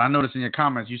 But I noticed in your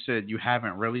comments you said you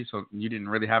haven't really, so you didn't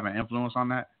really have an influence on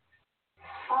that?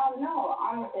 No,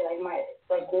 honestly,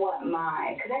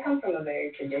 because I come from a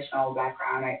very traditional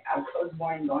background. I was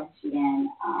born in North Sudan,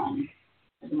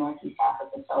 Northeast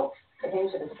Africa, so I came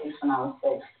to the States when I was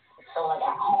 6. So, like,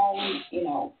 at home,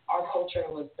 our culture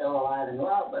was still alive and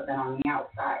well, but then on the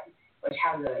outside, which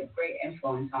has a great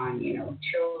influence on,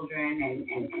 children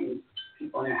and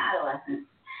people in their adolescence.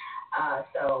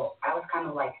 So I was kind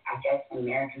of like, I guess,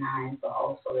 Americanized, but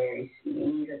also very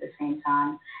Sudanese at the same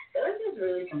time. So it was just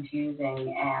really confusing,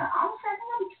 and honestly, I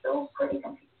think I'm still pretty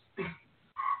confused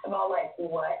about like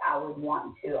what I would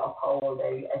want to uphold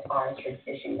as far as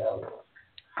tradition goes.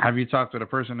 Have you talked to the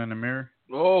person in the mirror?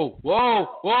 Whoa.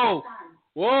 All the time.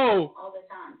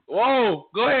 Whoa.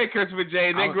 Go ahead, Christopher J.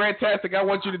 And then Grandtastic, I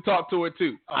want you to talk to it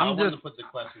too. I wanted to put the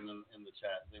question in the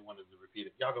chat. They wanted to repeat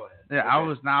it. Y'all go ahead. Yeah, okay.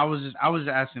 I was just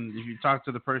asking if you talk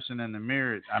to the person in the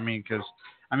mirror. I mean, because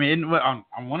on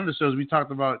one of the shows we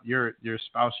talked about your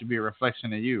spouse should be a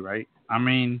reflection of you, right? I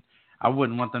mean, I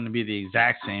wouldn't want them to be the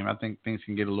exact same. I think things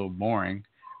can get a little boring,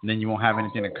 and then you won't have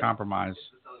anything to compromise.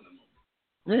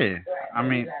 Yeah, Right, I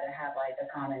mean, you gotta have like a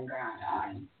common ground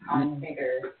on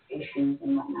bigger issues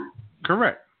and whatnot.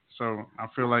 Correct. So I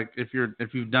feel like if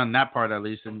you've done that part at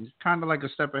least, and kind of like a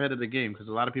step ahead of the game, because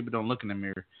a lot of people don't look in the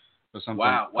mirror for something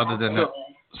other than that.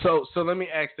 So let me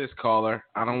ask this caller.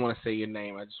 I don't want to say your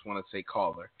name. I just want to say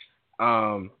caller.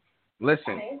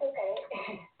 Listen. Okay, it's okay.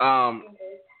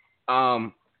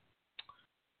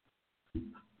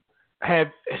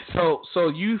 So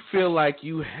you feel like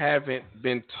you haven't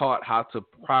been taught how to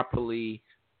properly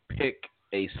pick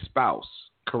a spouse,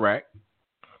 correct?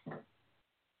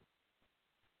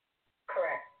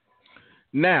 Correct.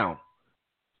 Now,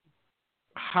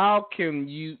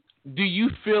 do you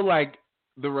feel like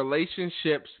the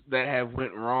relationships that have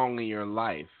went wrong in your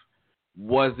life,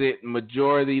 was it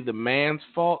majority the man's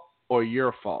fault or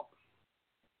your fault?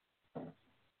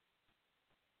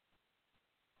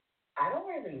 I don't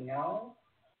really know,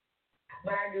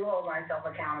 but I do hold myself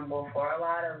accountable for a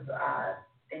lot of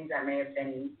things that may have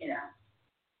been,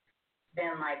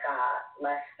 been like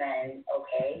less than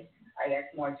okay, I guess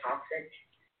more toxic.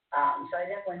 So I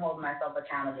definitely hold myself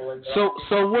accountable as well.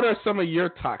 So what are some of your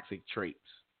toxic traits?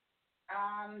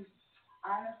 Honestly,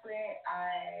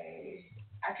 I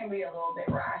can be a little bit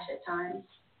rash at times.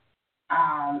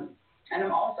 And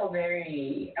I'm also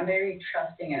very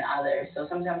trusting in others. So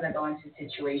sometimes I go into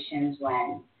situations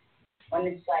when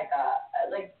it's like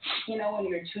when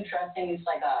you're too trusting, it's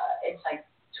like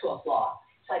to a flaw.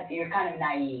 It's like you're kind of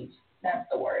naive. That's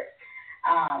the word.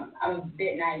 I'm a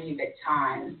bit naive at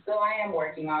times, so I am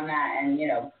working on that. And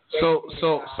So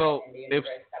if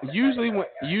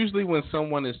usually when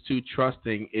someone is too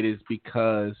trusting, it is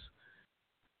because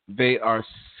they are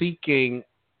seeking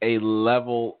a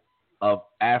level of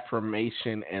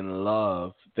affirmation and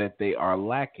love that they are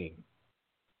lacking.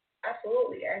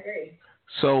 Absolutely, I agree.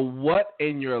 So, what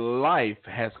in your life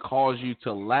has caused you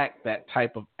to lack that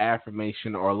type of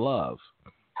affirmation or love?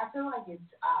 I feel like it's,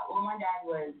 my dad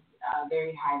was a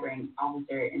very high-ranking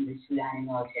officer in the Sudan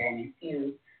military, and if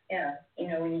you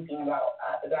when you think about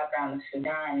the background of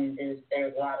Sudan, there's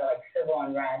a lot of like civil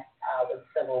unrest with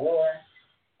civil war,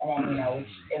 and then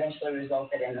which eventually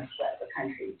resulted in the split of the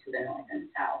country to the north and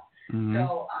south. Mm-hmm.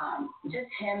 So just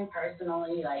him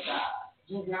personally, like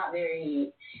he's not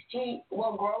very.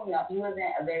 Growing up, he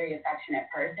wasn't a very affectionate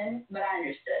person, but I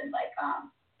understood like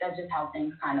that's just how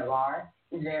things kind of are.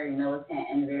 He's very militant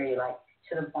and very like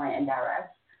to the point and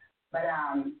direct. But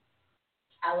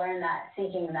I learned that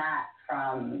seeking that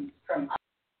from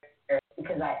others,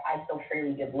 because I so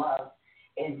freely give love,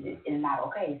 is not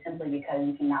okay, simply because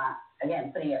you cannot,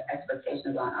 again, putting your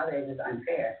expectations on others is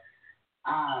unfair.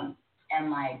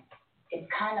 And like it's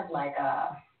kind of like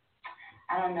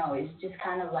I don't know, it's just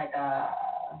kind of like I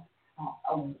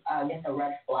guess a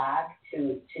red flag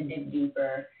to dig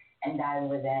deeper and dive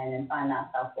within and find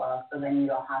that self-love, so then you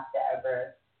don't have to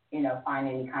ever, find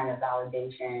any kind of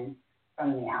validation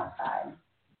from the outside.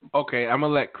 Okay, I'm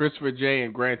going to let Christopher J.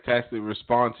 and Grant Tastic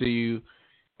respond to you.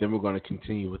 Then we're going to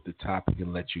continue with the topic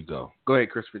and let you go. Go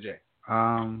ahead, Christopher J.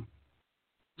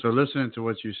 So listening to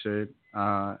what you said,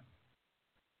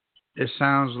 it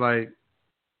sounds like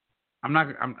I'm not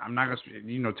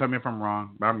gonna tell me if I'm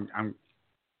wrong, but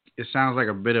it sounds like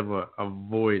a bit of a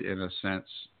void in a sense,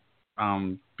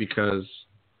 because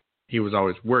he was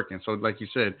always working. So like you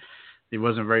said, he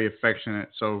wasn't very affectionate.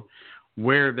 So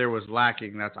where there was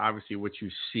lacking, that's obviously what you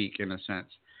seek in a sense.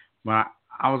 But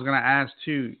I was going to ask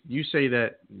too, you say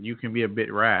that you can be a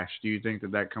bit rash. Do you think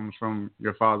that comes from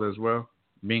your father as well,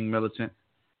 being militant?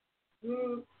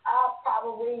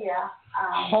 Probably, yeah.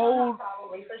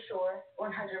 Probably, for sure,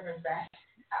 100%.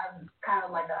 I'm kind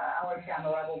of like I would say I'm a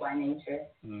rebel by nature.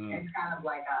 It's kind of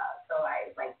like so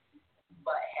I like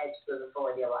butt heads to the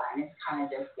authority a lot, and it's kind of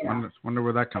just Wonder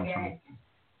where that comes from.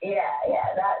 Yeah,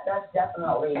 that's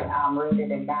definitely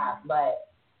rooted in that. But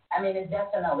I mean, it's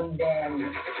definitely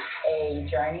been a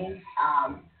journey.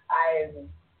 I've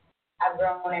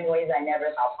grown in ways I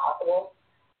never thought possible.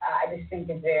 I just think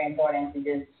it's very important to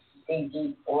just dig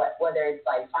deep, whether it's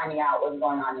like finding out what's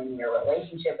going on in your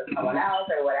relationship with someone else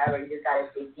or whatever. You just gotta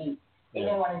dig deep.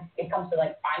 Even when it comes to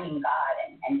like finding God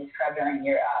and discovering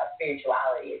your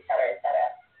spirituality, et cetera, et cetera.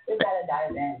 Just gotta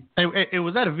dive in. Hey,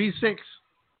 was that a V6?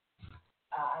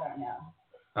 I don't know.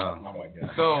 Oh my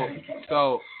God.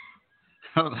 So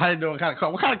how you doing?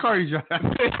 What kind of car are you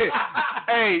driving?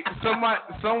 Hey, someone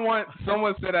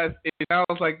said it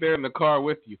sounds like they're in the car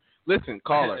with you. Listen,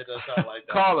 caller. It does sound like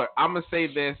that. Caller, I'm gonna say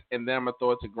this, and then I'm gonna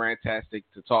throw it to Grant Tastic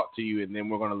to talk to you, and then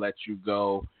we're gonna let you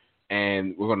go,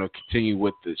 and we're gonna continue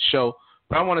with the show.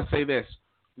 But I want to say this: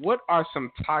 what are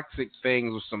some toxic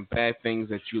things or some bad things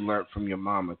that you learned from your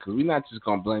mama? Because we're not just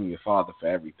gonna blame your father for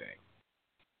everything.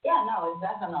 Yeah, no, it's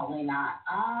definitely not.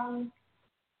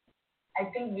 I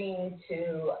think being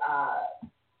too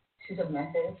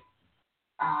submissive.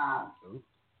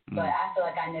 But I feel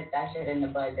like I nipped that shit in the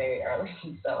bud very early,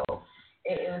 so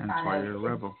it was That's why you're a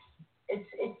rebel.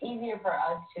 It's easier for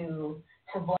us to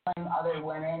blame other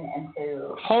women and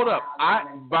to hold up.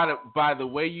 By the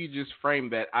way you just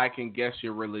framed that, I can guess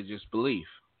your religious belief.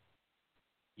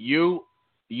 You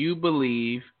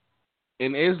believe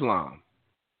in Islam.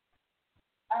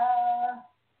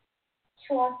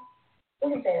 Sure.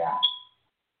 We can say that.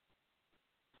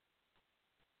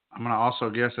 I'm going to also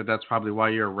guess that that's probably why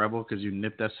you're a rebel, because you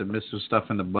nipped that submissive stuff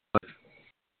in the bud.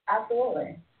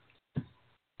 Absolutely.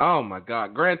 Oh, my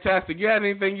God. Grandtastic, you have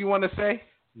anything you want to say?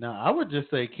 No, I would just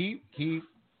say keep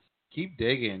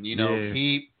digging,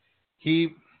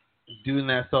 keep doing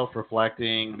that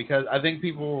self-reflecting, because I think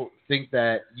people think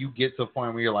that you get to a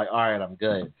point where you're like, all right, I'm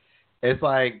good. It's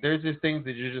like there's just things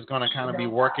that you're just going to kind of be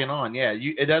working on. Yeah,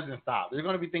 it doesn't stop. There's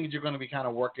going to be things you're going to be kind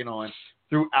of working on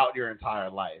throughout your entire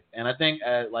life. And I think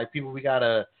like people, we got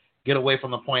to get away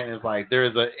from the point is like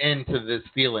there's an end to this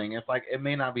feeling. It's like it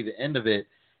may not be the end of it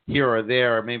here or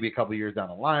there, or maybe a couple of years down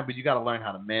the line, but you got to learn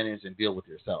how to manage and deal with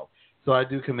yourself. So I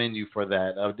do commend you for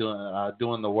that, of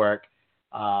doing the work,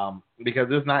 because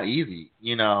it's not easy,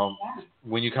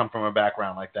 when you come from a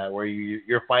background like that where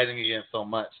you're fighting against so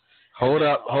much. Hold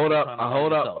up.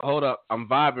 I'm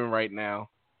vibing right now.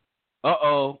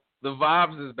 Uh-oh. The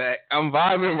vibes is back. I'm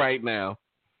vibing right now.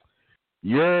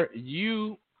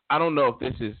 I don't know if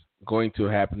this is going to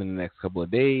happen in the next couple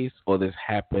of days or this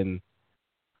happened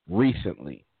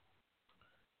recently.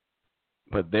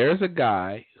 But there's a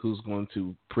guy who's going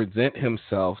to present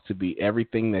himself to be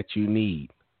everything that you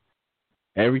need,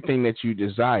 everything that you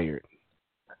desired.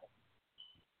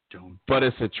 But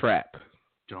it's a trap.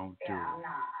 Don't do Yeah, it. I'm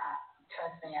not.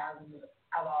 Trust me,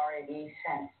 I've already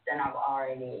sensed and I've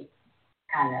already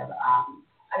kind of I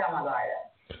got my guard up.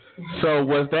 So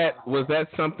was that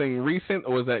something recent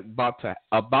or was that about to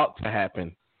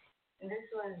happen? It's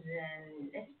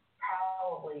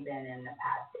probably been in the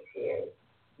past 6 years.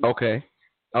 Okay.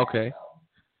 Okay. So,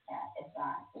 yeah, it's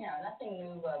not, nothing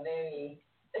new, but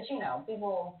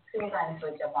people kind of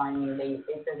switch up on you. They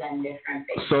present different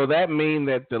faces. So that means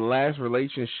that the last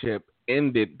relationship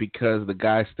ended because the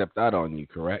guy stepped out on you,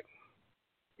 correct?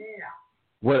 No.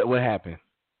 What happened?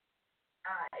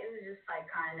 It was just like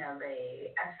kind of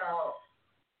I felt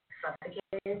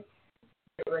suffocated.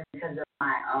 It was because of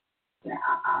my own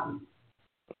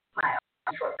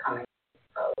shortcomings,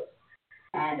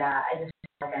 and I just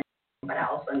felt like but I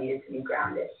also needed to be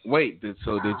grounded. Wait, did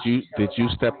you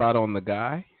step out on the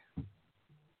guy?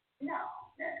 No.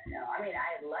 I mean,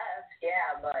 I had left,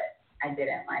 yeah, but I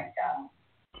didn't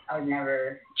I would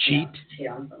never cheat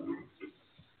on someone.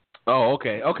 Oh,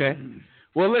 okay.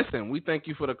 Well, listen, we thank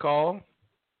you for the call.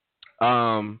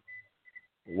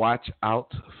 Watch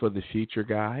out for the future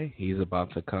guy. He's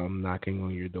about to come knocking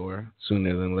on your door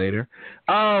sooner than later.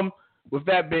 With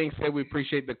that being said, we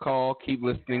appreciate the call. Keep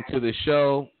listening to the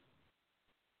show.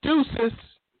 Deuces.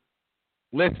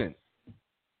 Listen.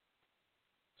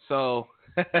 So,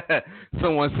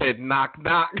 someone said knock,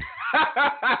 knock.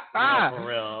 Yeah, for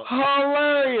real.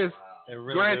 Hilarious. It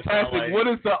really Fantastic. What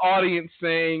is the audience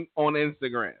saying on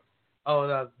Instagram?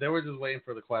 Oh, they were just waiting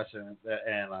for the question,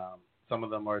 and some of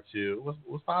them are too.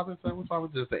 What's Father saying? What's Father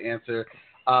just the answer?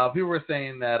 People were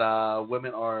saying that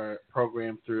women are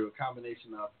programmed through a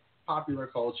combination of popular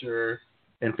culture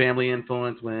and family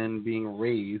influence when being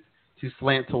raised to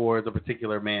slant towards a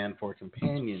particular man for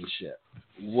companionship.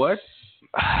 What?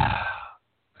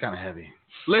 It's kind of heavy.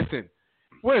 Listen,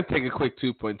 we're going to take a quick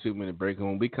 2.2 minute break, and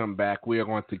when we come back, we are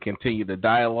going to continue the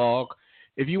dialogue.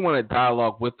 If you want to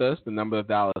dialogue with us, the number of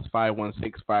dial is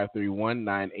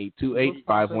 516-531-9828,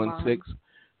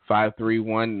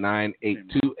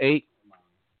 516-531-9828,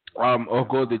 or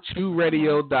go to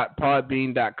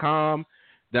chooradio.podbean.com,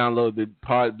 download the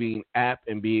Podbean app,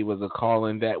 and be able to call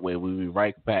in that way. We'll be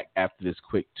right back after this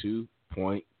quick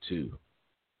 2.2.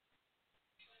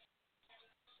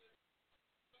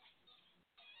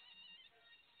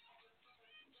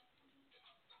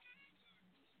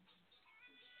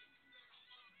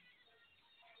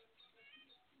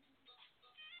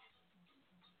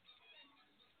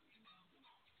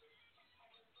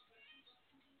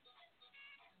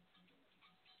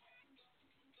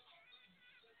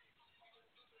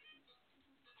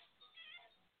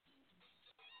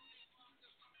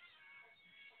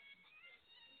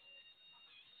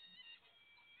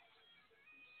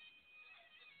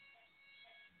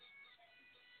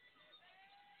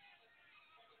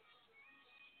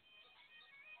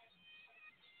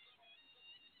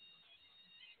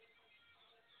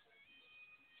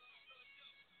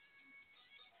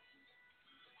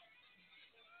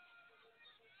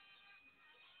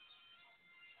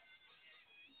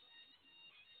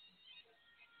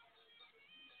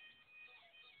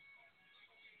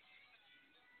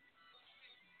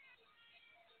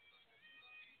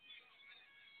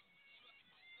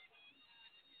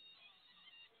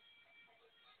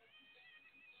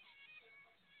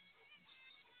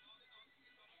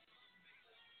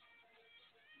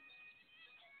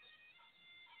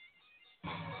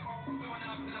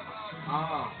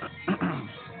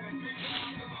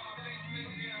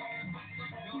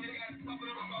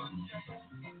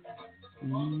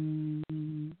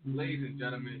 Ladies and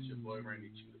gentlemen, it's your boy Randy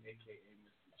Choo, a.k.a.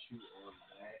 Mr.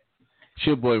 Choo-On-That. It's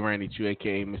your boy Randy Choo,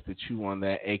 a.k.a. Mr.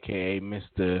 Choo-On-That, a.k.a.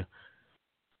 Mr.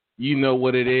 You know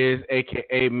what it is,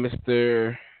 a.k.a.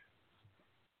 Mr.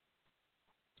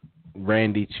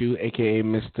 Randy Choo, a.k.a.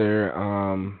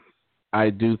 Mr. I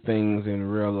do things in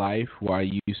real life while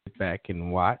you sit back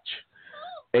and watch,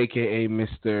 a.k.a.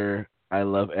 Mr. I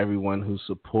love everyone who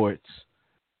supports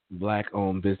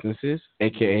Black-owned businesses,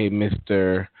 a.k.a.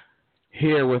 Mr.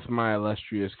 Here with my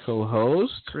illustrious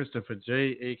co-host, Christopher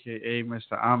J, a.k.a.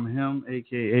 Mr. I'm Him,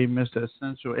 a.k.a. Mr.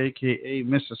 Essential, a.k.a.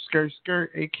 Mr. Skirt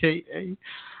Skirt, a.k.a.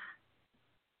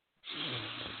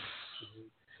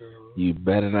 You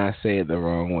better not say it the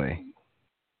wrong way.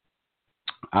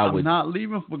 I'm not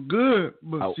leaving for good,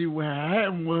 but see what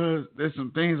happened was there's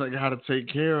some things I got to take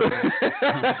care of,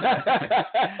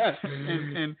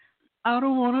 and I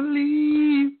don't want to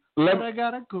leave. But I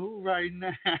gotta go right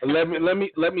now. Let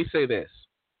me say this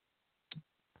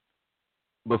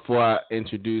before I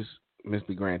introduce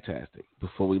Mr. Grantastic.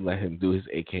 Before we let him do his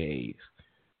AKAs,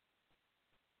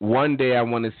 one day I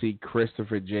want to see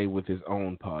Christopher J with his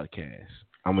own podcast.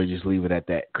 I'm gonna just leave it at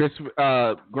that. Chris,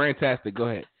 Grandtastic, go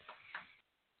ahead.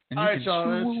 All right, y'all.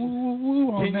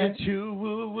 Can you chew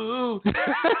woo woo?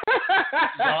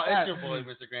 Y'all, it's your boy,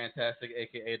 Mr. Grandtastic,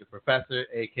 a.k.a. The Professor,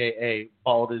 a.k.a.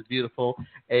 Bald is Beautiful,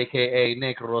 a.k.a.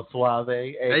 Negro Suave,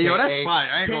 a.k.a. Hey, yo, that's fire.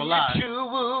 I ain't gonna lie. Chew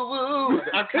woo woo.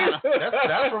 That's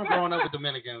from growing up with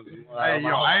Dominicans. Hey, yo,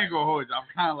 I ain't gonna hold you. I'm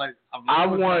kind of like, I'm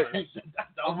a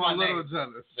little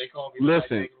jealous. They call me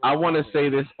Listen, I want to say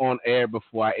this on air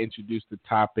before I introduce the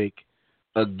topic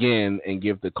again and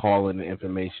give the call and the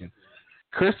information.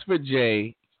 Christopher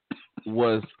J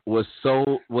was such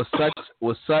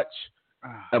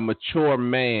a mature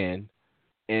man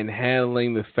in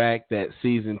handling the fact that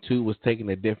season 2 was taking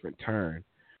a different turn,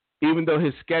 even though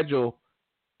his schedule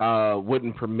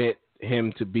wouldn't permit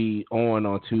him to be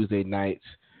on Tuesday nights.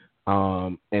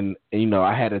 And you know,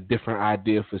 I had a different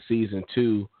idea for season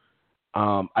 2.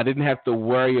 I didn't have to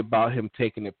worry about him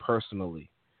taking it personally.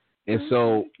 And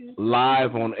so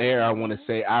live on air, I want to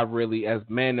say I really, as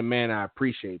man to man, I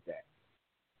appreciate that.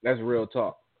 That's real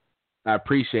talk. I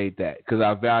appreciate that because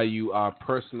I value our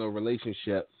personal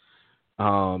relationship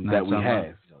that we have.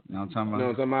 You know what I'm talking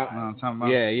about?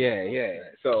 Yeah.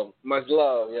 So much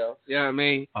love, yo. You know what I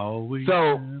mean? Always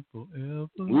so, forever.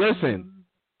 Listen,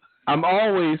 I'm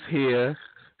always here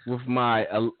with my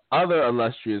other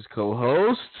illustrious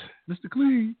co-host, Mr.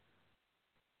 Clean.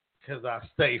 Because I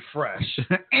stay fresh.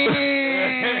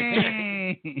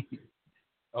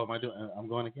 Oh, am I doing? I'm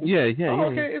going again. Yeah.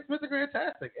 Okay, it's Mr.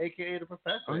 Grandtastic, aka the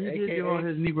Professor. Oh, you aka did do all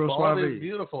his Negro Bald Suave. is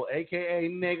Beautiful, aka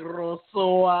Negro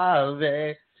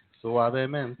Suave,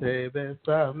 suavemente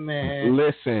besame.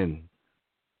 Listen,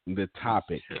 the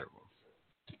topic. It's terrible.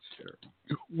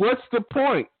 What's the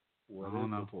point? What I don't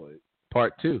is know. the point?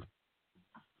 Part 2.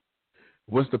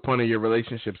 What's the point of your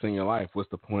relationships in your life? What's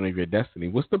the point of your destiny?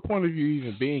 What's the point of you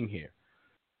even being here?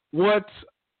 What's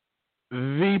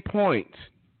the point?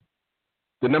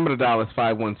 The number to dial is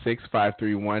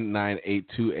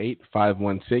 516-531-9828,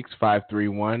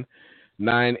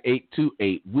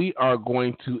 516-531-9828. We are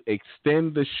going to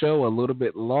extend the show a little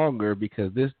bit longer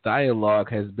because this dialogue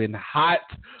has been hot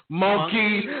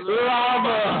monkey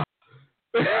lava.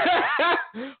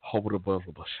 Hold above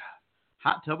the bush.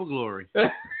 Hot tub of glory.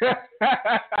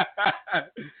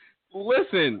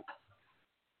 Listen,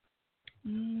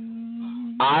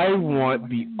 I want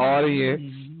the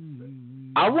audience.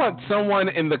 I want someone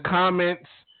in the comments,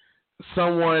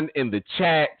 someone in the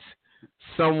chat,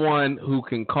 someone who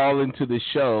can call into the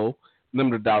show.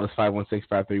 Number to dial is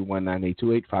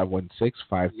 516-531-9828,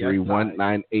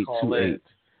 516-531-9828.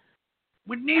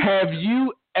 Have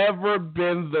you ever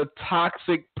been the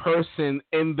toxic person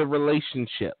in the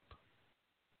relationship?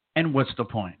 And what's the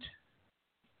point?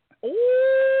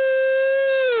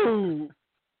 Ooh.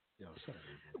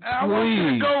 I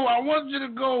want you to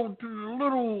go to the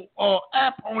little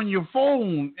app on your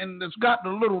phone, and it's got the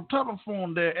little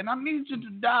telephone there, and I need you to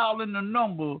dial in the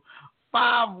number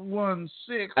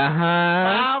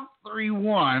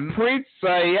 516-531.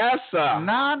 Yes, sir.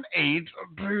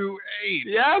 9828.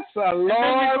 Yes, sir, Lord. And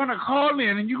then you're going to call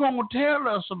in, and you're going to tell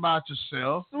us about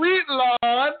yourself. Sweet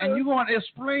Lord. And you're going to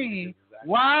explain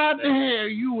why the hell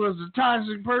you was a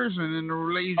toxic person in the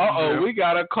relationship. Uh-oh, we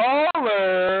got a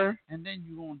caller. And then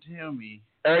you're going to tell me.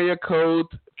 Area code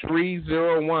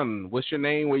 301. What's your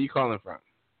name? Where you calling from?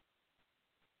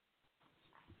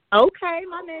 Okay,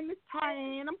 my name is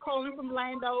Tyann. I'm calling from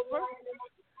Landover.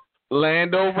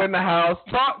 Landover in the house.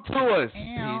 Talk to us.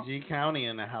 PG County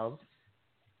in the house.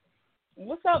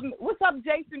 What's up,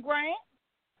 Jason Grant?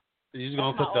 You're just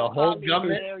going to put the whole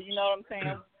government. You know what I'm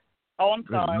saying? Oh, I'm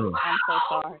sorry. I'm so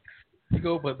sorry. You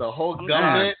go put the whole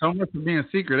government. So much for being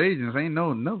secret agents. Ain't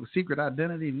no secret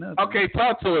identity, nothing. Okay,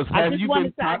 talk to us. I just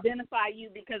wanted to identify you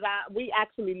because we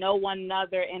actually know one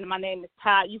another, and my name is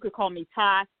Ty. You could call me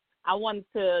Ty. I wanted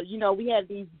to, we had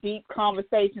these deep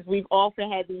conversations. We've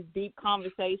often had these deep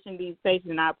conversations these days,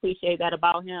 and I appreciate that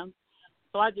about him.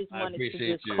 So I just wanted to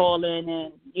just call in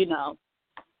and,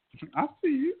 I see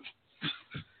you.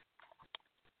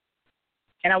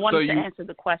 And I wanted to answer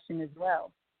the question as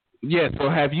well. Yeah, so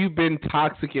have you been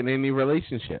toxic in any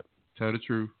relationship? Tell the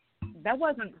truth. That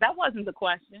wasn't the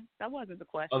question. Oh,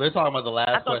 they're talking about the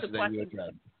last question that you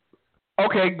addressed.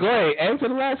 Okay, go ahead. Answer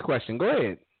the last question. Go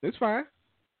ahead. It's fine.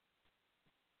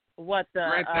 What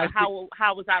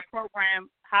how was I programmed?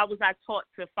 How was I taught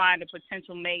to find a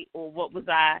potential mate, or what was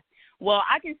I? Well,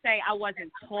 I can say I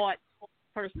wasn't taught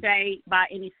per se by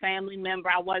any family member.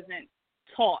 I wasn't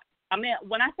taught. I mean,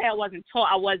 when I say I wasn't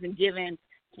taught, I wasn't given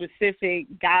specific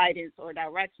guidance or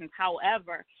directions.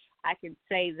 However, I can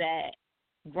say that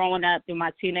growing up through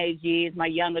my teenage years, my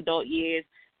young adult years,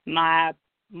 my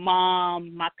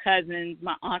mom, my cousins,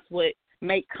 my aunts would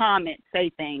make comments,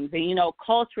 say things. And, you know,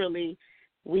 culturally,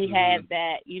 we have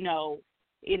that, you know,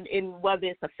 in whether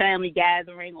it's a family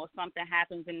gathering or something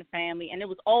happens in the family. And it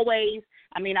was always,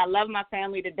 I mean, I love my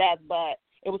family to death, but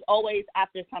it was always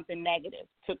after something negative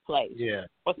took place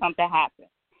or something happened.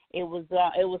 It was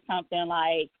something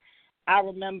like, I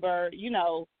remember, you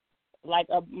know, like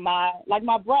my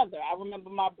brother. I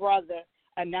remember my brother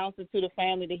announcing to the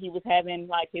family that he was having,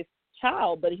 like, his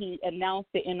child, but he announced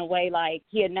it in a way like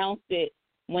he announced it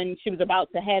when she was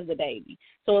about to have the baby.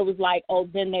 So it was like, oh,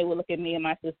 then they would look at me and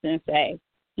my sister and say,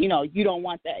 you know, you don't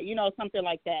want that, you know, something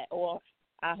like that. Or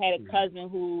I had a cousin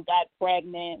who got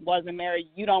pregnant, wasn't married,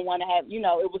 you don't want to have, you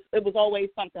know, it was always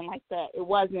something like that. It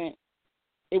was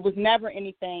never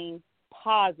anything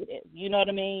positive, you know what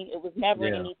I mean? It was never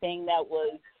anything that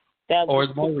was or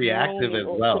it's more reactive as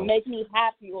well, to make me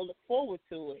happy or look forward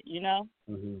to it, you know?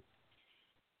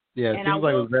 Yeah, it seems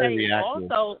like it was very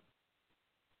reactive. Also,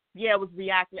 it was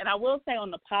reactive. And I will say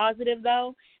on the positive,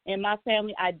 though, in my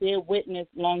family, I did witness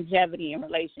longevity in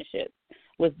relationships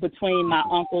with between my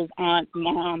uncles, aunts,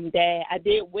 mom, dad. I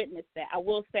did witness that. I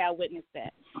will say I witnessed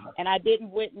that. And I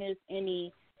didn't witness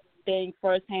anything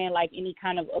firsthand, like any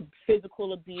kind of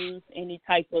physical abuse, any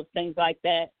type of things like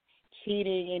that,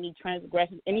 cheating, any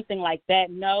transgressions, anything like that.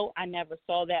 No, I never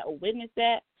saw that or witnessed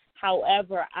that.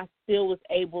 However, I still was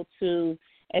able to,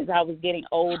 as I was getting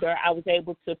older, I was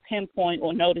able to pinpoint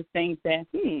or notice things that,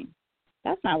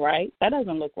 that's not right. That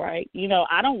doesn't look right. You know,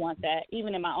 I don't want that,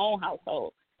 even in my own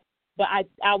household. But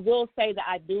I will say that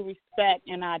I do respect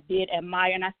and I did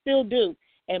admire, and I still do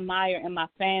admire in my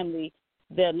family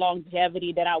the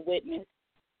longevity that I witnessed.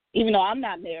 Even though I'm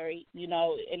not married, you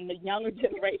know, and the younger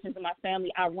generations of my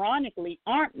family, ironically,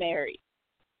 aren't married.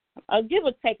 I'll give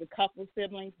or take a couple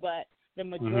siblings, but the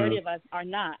majority of us are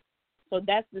not. So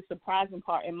that's the surprising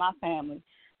part in my family,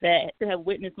 that to have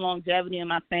witnessed longevity in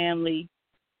my family,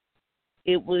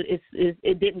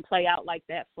 it didn't play out like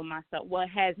that for myself. Well, it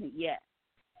hasn't yet.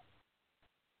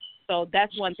 So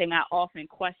that's one thing I often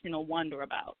question or wonder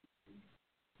about.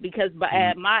 Because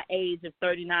at my age of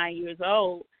 39 years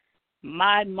old,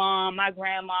 my mom, my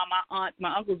grandma, my aunt,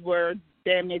 my uncles were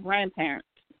damn near grandparents.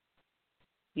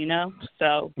 You know?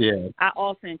 So I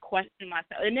often question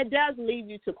myself. And it does lead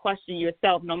you to question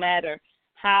yourself, no matter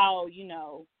how, you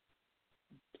know,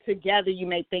 together you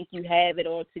may think you have it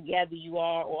or together you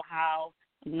are, or how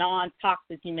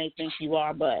non-toxic you may think you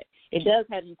are. But it does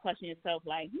have you question yourself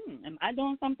like, am I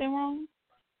doing something wrong?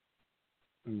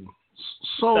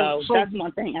 So that's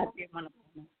one thing I did want to.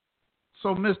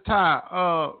 So, Ms.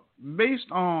 Ty,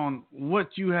 based on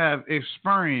what you have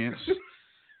experienced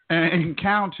and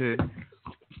encountered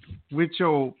with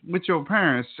your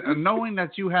parents, knowing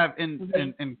that you have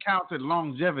encountered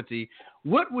longevity,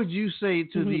 what would you say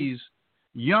to these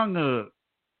younger,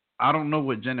 I don't know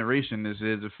what generation this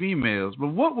is, the females, but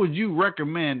what would you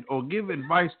recommend or give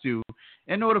advice to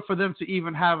in order for them to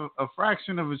even have a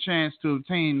fraction of a chance to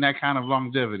obtain that kind of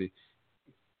longevity?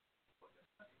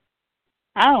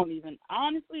 I don't even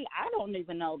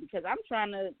know, because I'm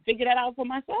trying to figure that out for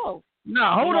myself. No,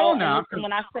 hold on now.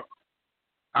 When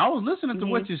I was listening to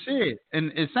what you said,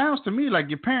 and it sounds to me like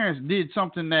your parents did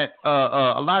something that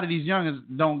a lot of these youngins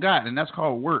don't got, and that's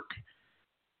called work.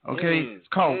 Okay? It's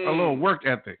called a little work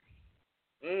ethic.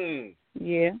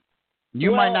 Yeah.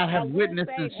 You might not have witnessed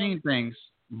and seen things,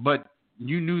 but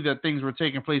you knew that things were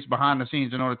taking place behind the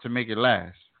scenes in order to make it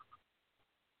last.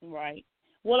 Right.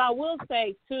 Well, I will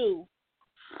say, too,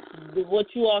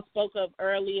 what you all spoke of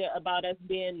earlier about us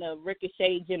being the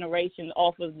ricochet generation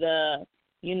off of the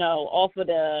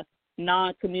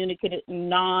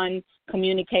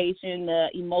non-communication, the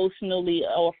emotionally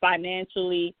or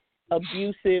financially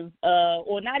abusive,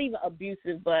 or not even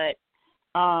abusive, but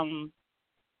the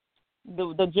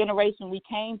generation we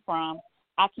came from.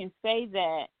 I can say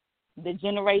that the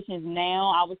generations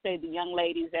now, I would say the young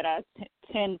ladies that are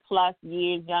 10 plus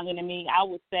years younger than me, I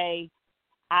would say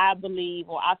I believe,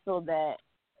 or I feel that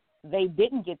they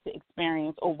didn't get to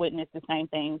experience or witness the same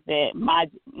things that my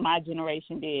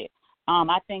generation did.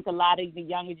 I think a lot of the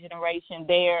younger generation,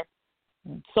 their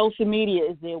social media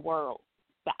is their world.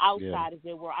 The outside is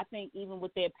their world. I think even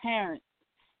with their parents,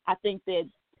 I think that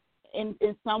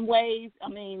in some ways, I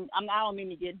mean, I don't mean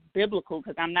to get biblical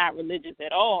because I'm not religious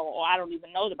at all, or I don't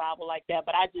even know the Bible like that,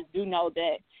 but I just do know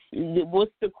that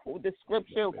what's the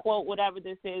scripture quote, whatever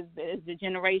this is the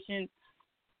generation,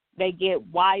 they get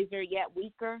wiser yet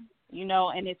weaker, you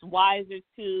know, and it's wiser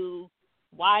to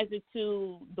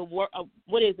the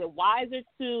what is it? Wiser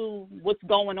to what's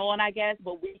going on, I guess,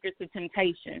 but weaker to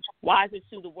temptation. Wiser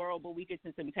to the world, but weaker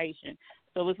to temptation.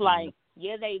 So it's like,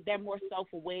 they're more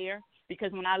self-aware.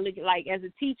 because when I look at, like, as a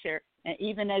teacher and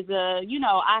even as a,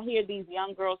 I hear these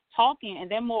young girls talking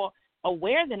and they're more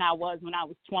aware than I was when I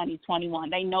was 20, 21.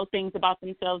 They know things about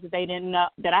themselves that they didn't know,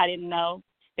 that I didn't know.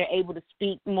 They're able to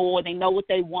speak more. They know what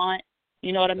they want.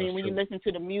 You know what I mean? When you listen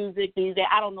to the music these days,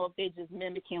 I don't know if they're just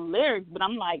mimicking lyrics, but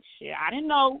I'm like, shit, I didn't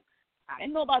know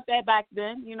about that back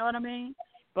then. You know what I mean?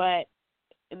 But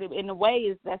in a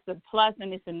way, that's a plus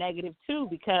and it's a negative too,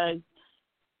 because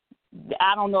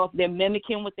I don't know if they're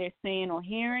mimicking what they're seeing or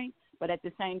hearing, but at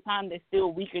the same time, they're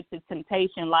still weaker to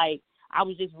temptation. Like, I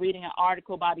was just reading an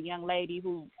article about a young lady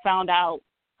who found out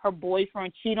her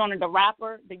boyfriend cheated on her, the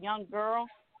rapper, the young girl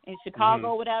in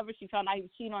Chicago or whatever. She found out he was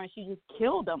cheating on her and she just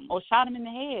killed him or shot him in the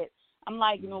head. I'm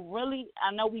like, really?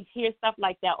 I know we hear stuff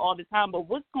like that all the time, but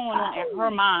what's going on in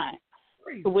her mind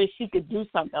to where she could do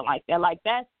something like that? Like,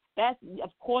 that's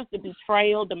of course, the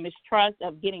betrayal, the mistrust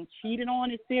of getting cheated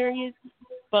on is serious,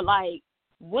 but, like,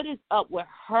 what is up with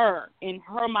her in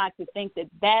her mind to think that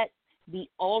that's the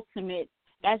ultimate,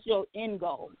 that's your end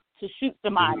goal, to shoot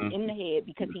somebody in the head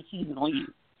because he cheated on you?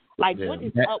 Like, what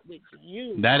is up with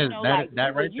you? That is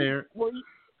that right there. Were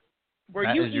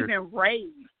you even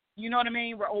raised? You know what I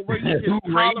mean? Or were you just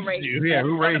tolerated? Yeah,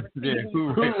 who raised you?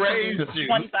 Who raised you?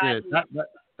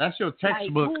 That's your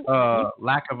textbook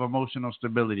lack of emotional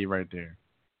stability right there.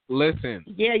 Listen.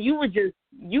 Yeah, you were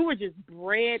just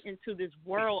bred into this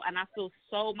world, and I feel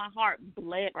my heart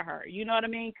bled for her. You know what I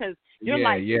mean? Because your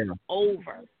life is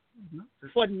over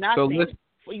for nothing.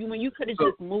 For you, when you could have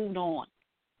just moved on.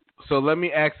 So let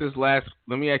me ask you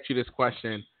this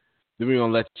question. Then we're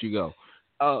gonna let you go.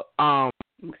 Okay.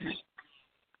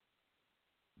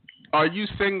 Are you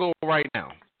single right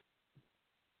now?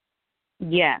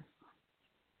 Yes.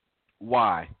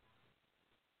 Why?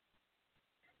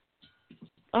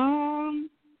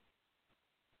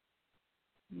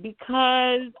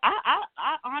 Because I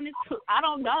honestly, I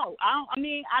don't know.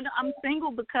 I'm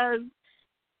single because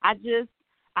I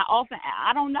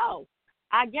don't know.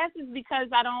 I guess it's because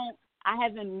I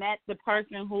haven't met the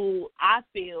person who I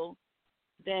feel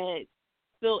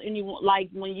anyone, like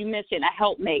when you mentioned a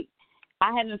helpmate.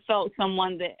 I haven't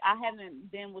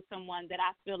been with someone that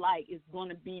I feel like is going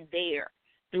to be there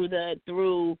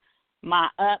through my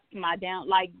ups, my down,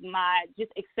 like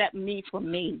just accept me for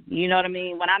me. You know what I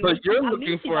mean? When you're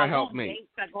looking for a helpmate.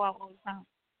 I go out all the time.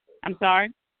 I'm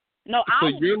sorry. No, I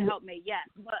was a helpmate. Yes,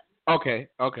 but okay.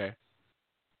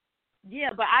 Yeah,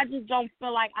 but I just don't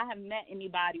feel like I have met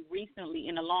anybody recently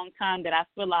in a long time that I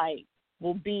feel like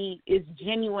is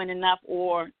genuine enough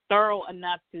or thorough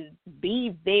enough to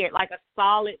be there, like a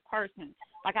solid person.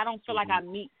 Like, I don't feel like I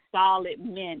meet solid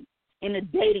men in a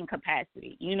dating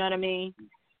capacity. You know what I mean?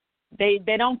 They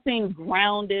don't seem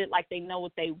grounded, like they know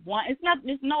what they want. It's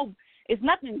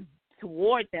nothing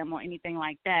toward them or anything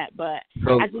like that. But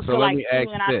I just feel like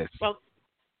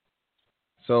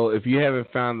So if you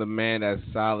haven't found the man that's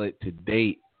solid to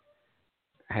date,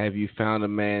 have you found a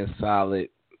man solid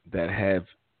that have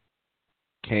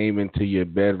came into your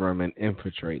bedroom and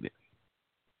infiltrated?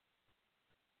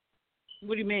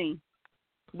 What do you mean?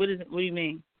 What do you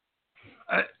mean?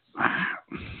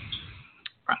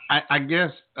 I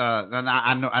guess, and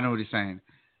I know what he's saying.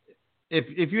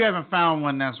 If you haven't found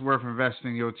one that's worth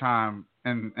investing your time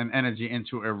and energy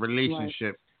into a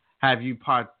relationship, have you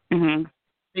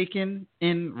partaken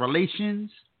in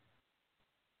relations?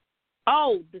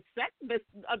 Oh, the sex.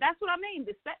 That's what I mean.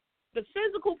 The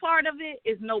physical part of it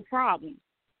is no problem.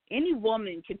 Any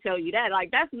woman can tell you that.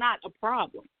 Like, that's not a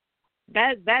problem.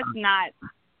 That's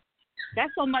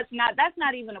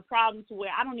not even a problem to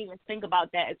where I don't even think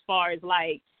about that as far as,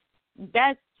 like,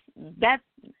 that's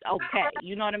okay.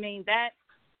 You know what I mean?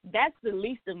 That's the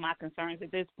least of my concerns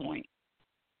at this point.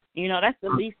 You know, that's the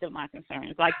least of my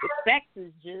concerns. Like, the sex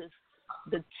is just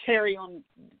the cherry on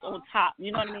top.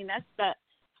 You know what I mean?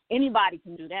 Anybody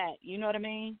can do that. You know what I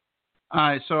mean? All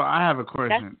right, so I have a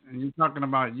question. And you're talking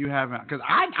about you haven't, because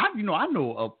I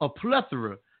know a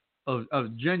plethora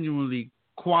of genuinely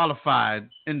qualified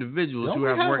individuals who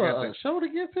have work ethic. Show to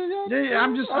get to y'all? Yeah,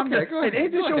 I'm just. Ain't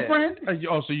this your friend?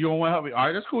 So you don't want to help me? All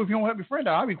right, that's cool. If you don't want to help me, friend,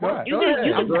 I'll be quiet. Go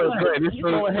ahead.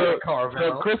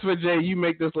 So Christopher J, you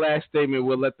make this last statement.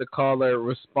 We'll let the caller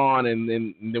respond, and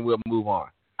then we'll move on.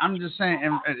 I'm just saying,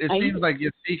 it seems like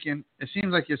you're seeking. It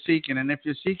seems like you're seeking, and if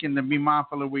you're seeking, then be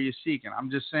mindful of where you're seeking. I'm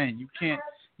just saying,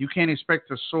 you can't expect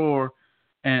to soar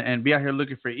and be out here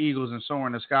looking for eagles and soar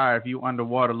in the sky if you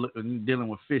underwater dealing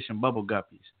with fish and bubble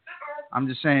guppies. I'm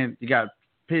just saying, you got to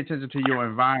pay attention to your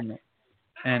environment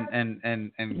and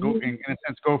go in a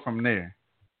sense go from there.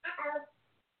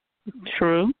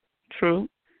 True.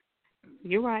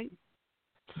 You're right.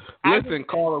 Listen,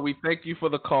 caller, we thank you for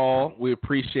the call. We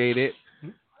appreciate it.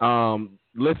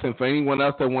 Listen, for anyone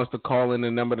else that wants to call in,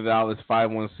 the number to dial is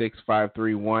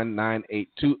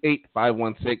 516-531-9828,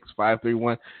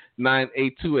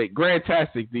 516-531-9828.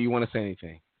 Grandtastic, do you want to say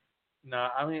anything? No,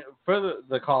 I mean, for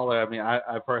the caller, I mean,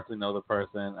 I personally know the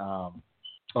person,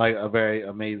 like a very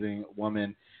amazing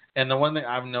woman. And the one thing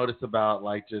I've noticed about,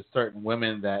 like, just certain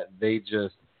women that it's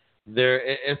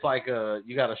like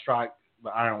you got to strike the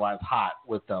iron while it's hot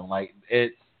with them. Like,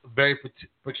 it's very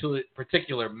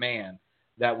particular man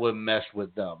that would mesh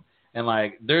with them. And,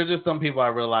 like, there's just some people I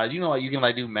realize, like, you can,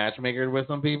 like, do matchmakers with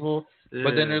some people. Yeah.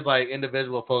 But then there's, like,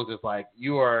 individual folks that's, like,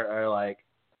 you are like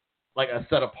a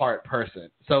set-apart person.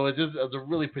 So it's a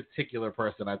really particular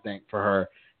person, I think, for her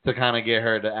to kind of get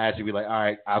her to actually be like, all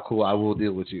right, cool, I will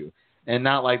deal with you. And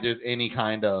not like there's any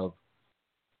kind of,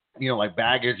 like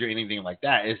baggage or anything like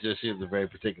that. It's just she has a very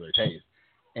particular taste.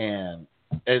 And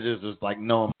it's just like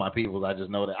knowing my people. I just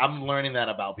know that. I'm learning that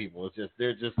about people. It's just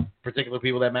they're just particular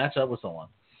people that match up with someone.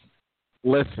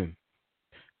 Listen,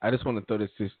 I just want to throw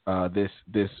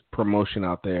this promotion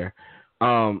out there.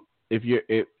 If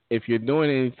you're doing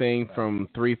anything from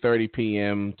 3:30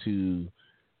 p.m. to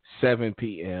 7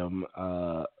 p.m.,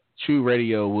 True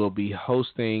Radio will be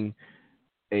hosting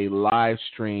a live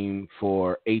stream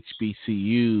for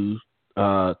HBCU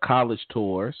college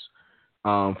tours.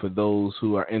 For those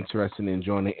who are interested in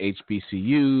joining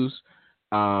HBCUs,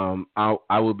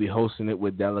 I will be hosting it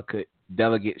with Delegate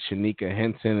Shanika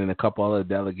Henson and a couple other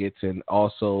delegates, and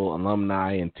also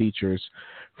alumni and teachers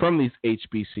from these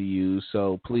HBCUs.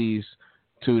 So please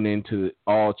tune into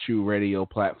all True Radio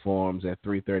platforms at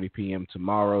 3:30 p.m.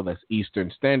 tomorrow. That's Eastern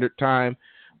Standard Time.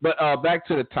 But back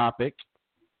to the topic,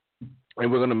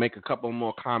 and we're going to make a couple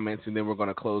more comments, and then we're going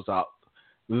to close out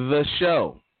the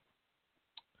show.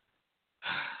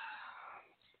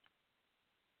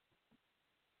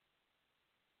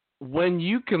 When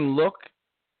you can look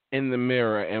in the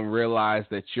mirror and realize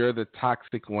that you're the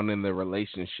toxic one in the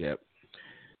relationship,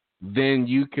 then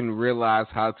you can realize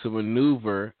how to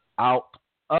maneuver out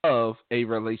of a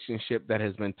relationship that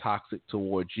has been toxic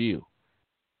towards you.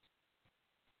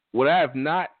 What I have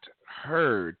not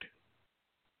heard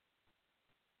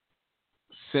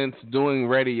since doing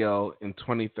radio in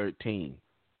 2013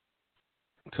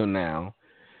 till now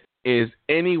is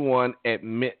anyone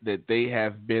admit that they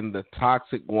have been the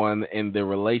toxic one in the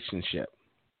relationship.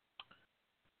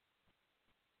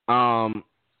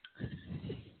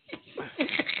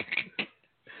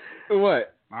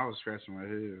 What? I was scratching my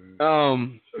head.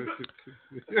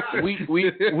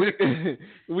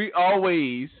 We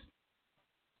always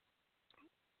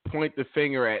point the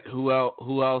finger at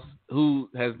who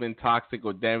has been toxic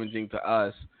or damaging to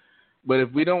us. But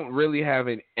if we don't really have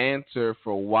an answer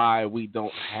for why we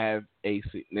don't have a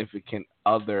significant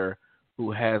other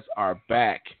who has our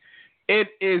back, it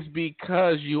is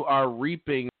because you are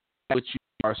reaping what you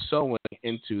are sowing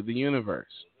into the universe.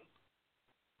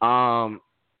 I'm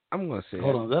going to say...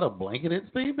 Hold on, is that a blanketed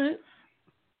statement?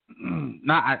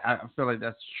 No, I feel like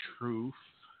that's truth.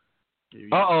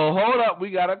 Uh-oh, hold up. We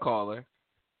got a caller.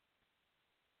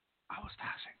 I was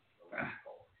toxic.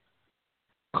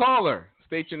 Caller,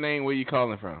 state your name. Where you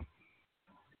calling from?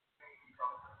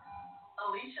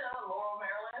 Alicia, Laurel,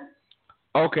 Maryland.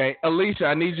 Okay, Alicia,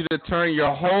 I need you to turn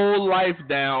your whole life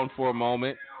down for a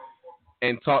moment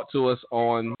and talk to us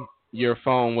on your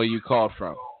phone where you called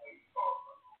from.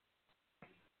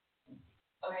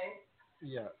 Okay.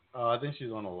 Yeah, I think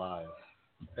she's on a live.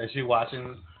 Is she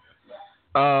watching?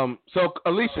 So,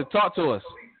 Alicia, talk to us.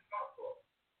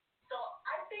 So,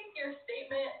 I think your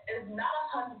statement is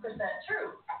not 100%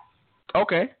 true.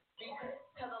 Okay. Because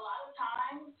a lot of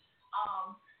times,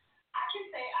 I can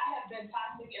say I have been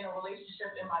toxic in a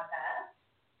relationship in my past.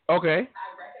 Okay. I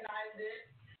recognized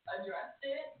it, addressed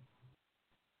it.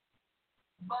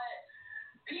 But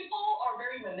people are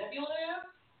very manipulative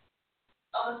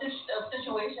of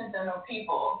situations and of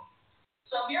people.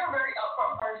 So if you're a very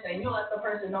upfront person, you let the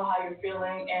person know how you're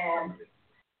feeling and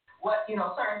what,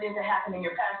 certain things that happened in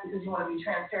your past because you want to be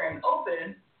transparent and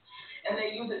open, and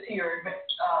they use it to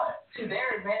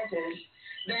their advantage,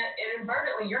 then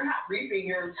inadvertently you're not reaping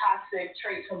your toxic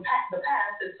traits from the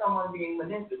past. It's someone being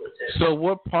manipulative. So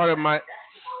what part of my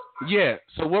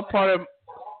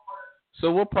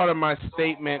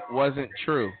statement wasn't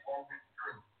true?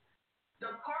 The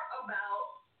part about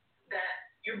that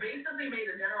you basically made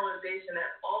a generalization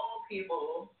that all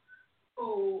people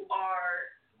who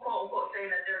are quote unquote saying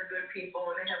that they're good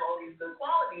people and they have all these good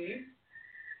qualities,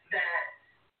 that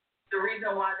the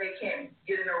reason why they can't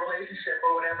get in a relationship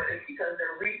or whatever is because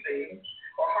they're reaping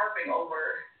or harping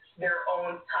over their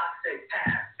own toxic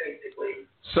past, basically.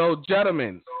 So,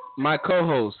 gentlemen, my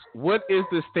co-host, what is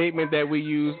the statement that we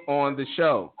use on the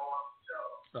show?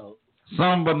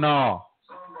 Some but not.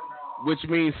 Which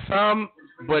means some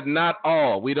but not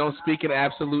all. We don't speak in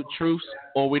absolute truths,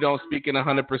 or we don't speak in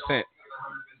 100%.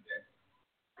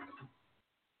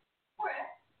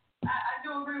 I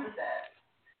do agree with that.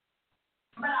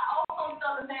 But I also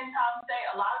still at the same time say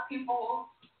a lot of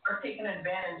people are taken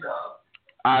advantage of.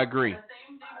 I agree. The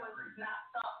same thing with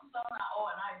some not all,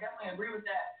 and I definitely agree with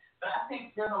that. But I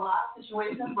think there's a lot of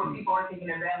situations where people are taken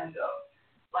advantage of.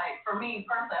 Like, for me,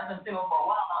 personally, I've been single for a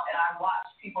while now, and I've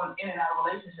watched people in and out of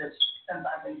relationships since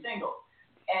I've been single.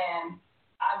 And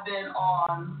I've been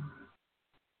on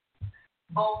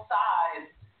both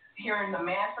sides, hearing the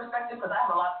man's perspective, because I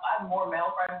have more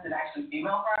male friends than actually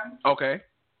female friends. Okay.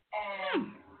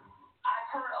 And I've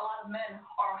heard a lot of men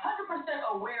are 100%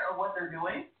 aware of what they're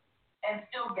doing and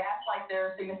still gaslight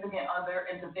their significant other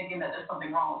into thinking that there's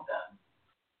something wrong with them.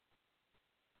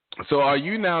 So are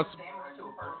you now speaking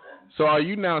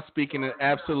in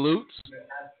absolutes?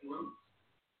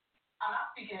 I'm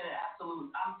not speaking in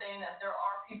absolutes. I'm saying that there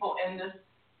are people in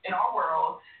our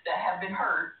world that have been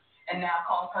hurt and now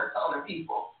cause hurt to other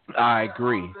people. I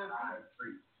agree.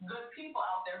 Good people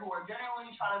out there who are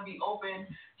genuinely trying to be open,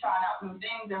 trying out new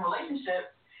things in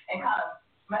relationships, and kind of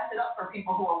mess it up for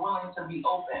people who are willing to be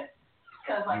open.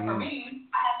 Because, like, for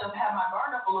me, I have to have my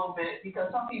guard up a little bit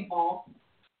because some people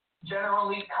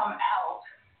generally come out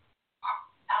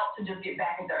to just get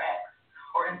back at their ex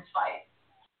or in spite.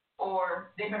 Or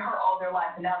they've been hurt all their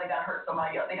life and now they got to hurt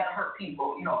somebody else. They got to hurt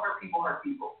people. Hurt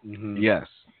people. Mm-hmm. Yes.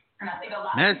 And I think a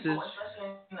lot of people,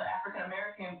 especially in the African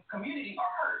American community,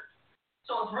 are hurt.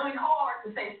 So it's really hard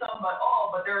to say some but all,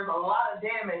 but there's a lot of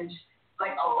damage,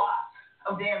 like a lot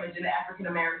of damage in the African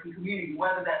American community,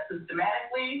 whether that's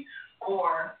systematically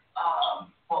or,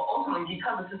 ultimately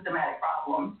because of systematic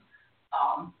problems.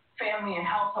 Family and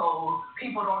household,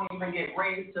 people don't even get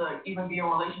raised to even be in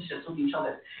relationships with each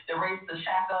other. They're raised to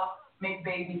shack up, make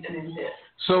babies, and then dip.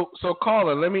 So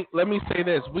caller, let me say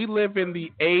this. We live in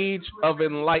the age of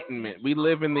enlightenment. We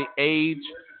live in the age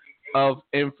of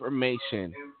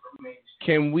information.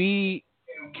 Can we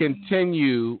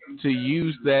continue to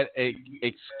use that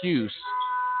excuse?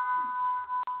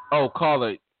 Oh,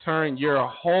 caller, turn your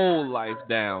whole life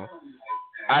down.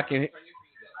 I can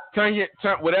turn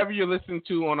whatever you're listening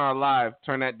to on our live.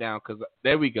 Turn that down, because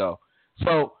there we go.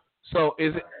 So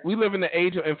is it? We live in the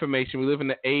age of information. We live in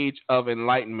the age of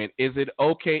enlightenment. Is it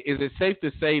okay? Is it safe to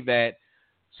say that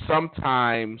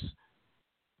sometimes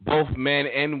both men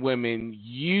and women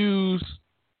use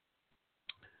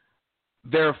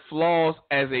their flaws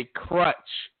as a crutch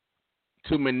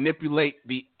to manipulate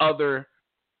the other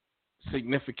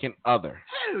significant other?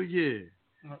 Hell yeah.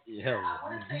 I don't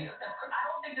think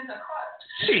it's a crutch.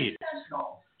 Shit. It's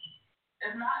intentional.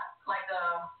 It's not like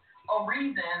a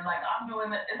reason, like I'm doing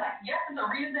it. It's like, yes, it's a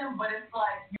reason, but it's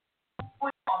like you're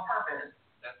doing it on purpose.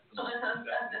 So there's a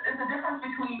difference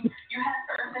between you had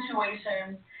certain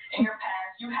situations in your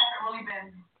past, you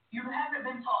haven't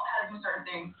been taught how to do certain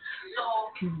things.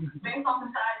 So based on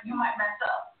society, you might mess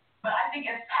up. But I think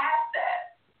it's past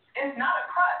that. It's not a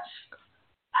crutch.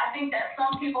 I think that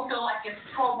some people feel like it's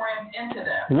programmed into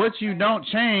them. What you don't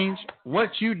change,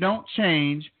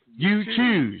 you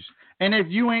choose. And if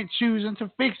you ain't choosing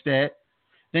to fix that,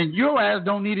 then your ass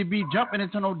don't need to be jumping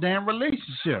into no damn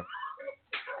relationship.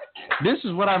 This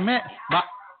is what I meant by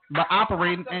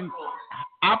operating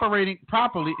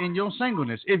properly in your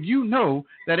singleness. If you know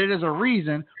that it is a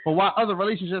reason for why other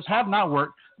relationships have not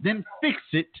worked, then fix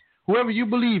it. Whoever you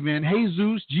believe in,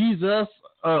 Jesus, Jesus,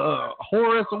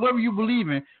 Horus, or whatever you believe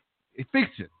in, fix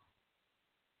it.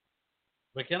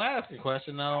 But can I ask a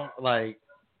question though? Like,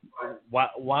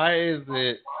 why is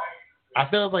it? I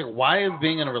feel like why is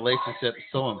being in a relationship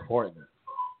so important?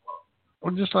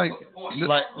 Well, just like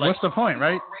what's the point,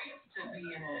 right?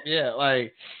 Yeah,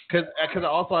 like, cause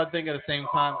also I think at the same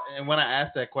time, and when I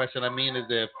ask that question, I mean as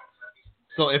if,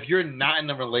 so if you're not in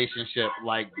a relationship,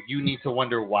 like, you need to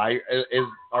wonder why. Is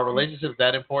our relationship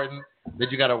that important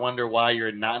that you got to wonder why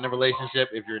you're not in a relationship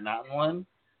if you're not in one?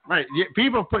 Right.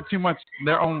 People put too much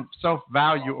their own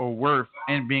self-value or worth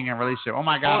in being in a relationship. Oh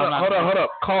my God. Hold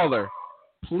up. Caller,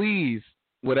 please,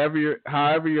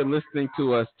 however you're listening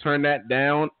to us, turn that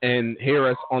down and hear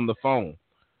us on the phone.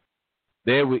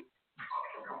 There we.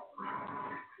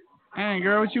 Hey,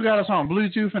 girl, what you got us on?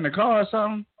 Bluetooth in the car or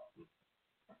something?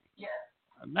 Yes.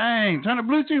 Dang, turn the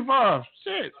Bluetooth off.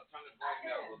 Shit.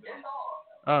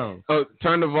 Oh,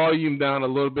 turn the volume down a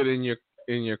little bit in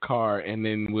your car, and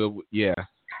then we'll. Is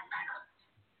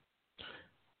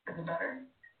it better?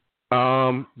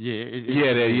 That's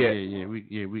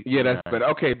better.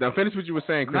 Okay, now finish what you were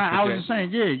saying, Chris. I was just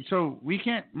saying, so we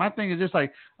can't. My thing is just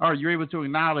like, all right, you're able to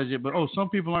acknowledge it, but some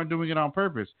people aren't doing it on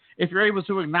purpose. If you're able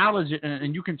to acknowledge it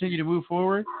and you continue to move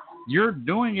forward, you're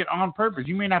doing it on purpose.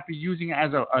 You may not be using it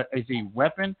as a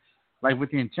weapon, like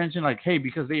with the intention, like, hey,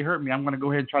 because they hurt me, I'm going to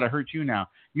go ahead and try to hurt you now.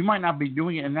 You might not be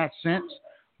doing it in that sense,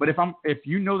 but if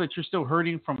you know that you're still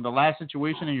hurting from the last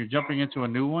situation and you're jumping into a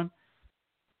new one,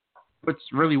 what's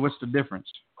the difference?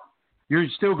 You're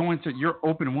still your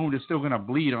open wound is still going to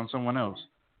bleed on someone else.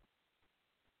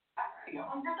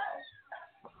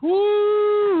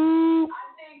 Woo! I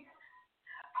think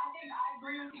I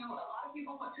agree with you. A lot of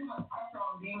people put too much pressure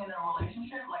on being in a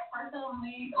relationship. Like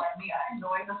personally, like me, I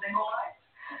enjoy the single life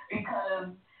because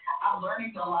I'm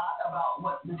learning a lot about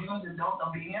what the do's and don'ts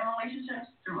of being in relationships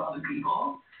through other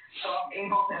people. So I'm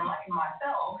able to enlighten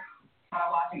myself by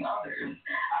watching others.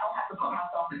 I don't have to put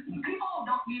myself in. People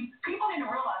need to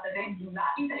realize that they do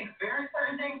not need to experience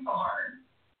certain things to learn.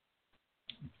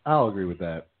 I'll agree with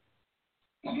that.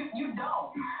 You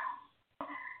don't.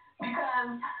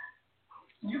 Because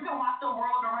you can watch the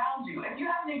world around you. If you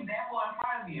have an example in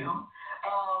front of you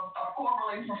of a poor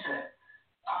relationship,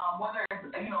 whether it's,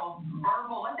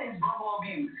 verbal, let's say it's verbal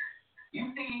abuse.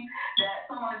 You see that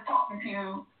someone is talking to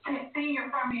you, seeing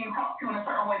your friend being talked to in a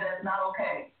certain way that's not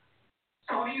okay.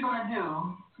 So what are you going to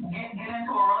do? Get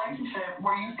into a relationship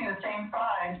where you see the same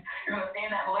signs? You're going to stay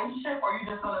in that relationship, or you're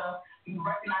just going to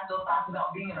recognize those signs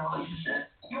without being in a relationship?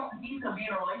 You don't need to be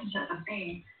in a relationship to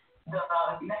see the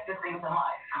negative things in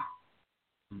life,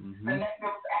 the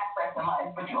negative aspects in life,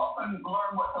 but you also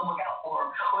learn what to look out for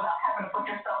without having to put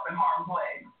yourself in harm's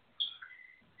way.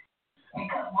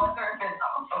 Because whether if it's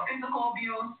a physical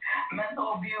abuse,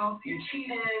 mental abuse, you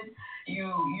cheated,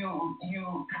 you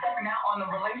stepping out on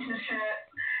the relationship,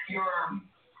 you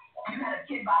had a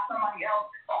kid by somebody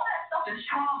else, all that stuff is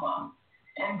trauma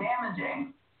and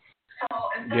damaging.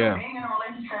 So instead of being in a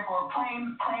relationship or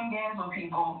playing games with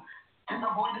people, just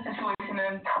avoid the situation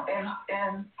in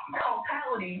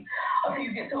totality until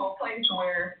you get to a place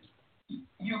where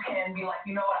you can be like,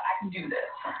 you know what, I can do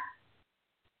this.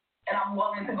 And I'm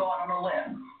willing to go out on a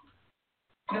limb.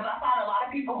 Because I find a lot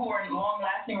of people who are in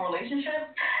long-lasting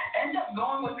relationships end up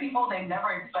going with people they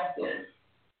never expected.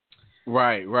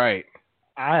 Right.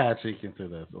 I actually consider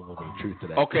there's a little bit of truth to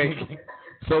that. Okay.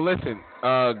 So listen,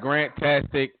 Grant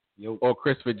Tastic or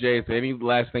Christopher J, is there any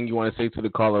last thing you want to say to the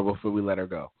caller before we let her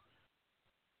go?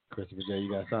 Christopher J,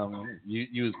 you got something?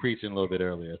 You was preaching a little bit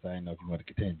earlier, so I didn't know if you want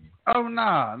to continue. Oh, no.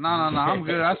 I'm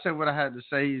good. I said what I had to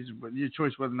say, but your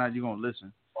choice whether or not you're going to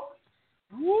listen.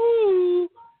 Woo!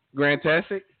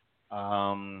 Grantastic?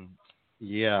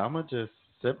 Yeah, I'm going to just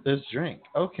sip this drink.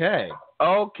 Okay.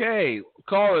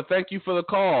 Caller, thank you for the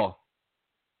call.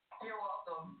 You're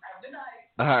welcome. Have a good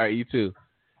night. All right, you too.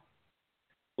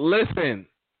 Listen.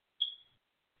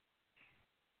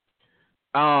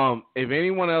 If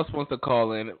anyone else wants to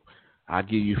call in, I'll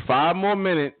give you 5 more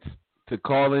minutes to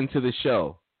call into the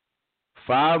show.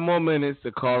 5 more minutes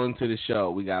to call into the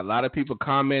show. We got a lot of people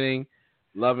commenting,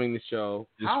 loving the show.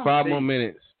 Just 5 more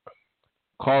minutes.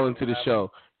 Call into the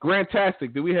show.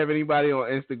 Grantastic, do we have anybody on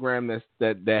Instagram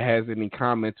that has any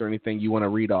comments or anything you want to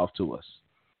read off to us?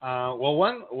 Well,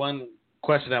 one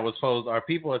question that was posed: are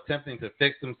people attempting to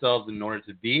fix themselves in order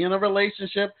to be in a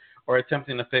relationship, or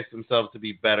attempting to fix themselves to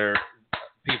be better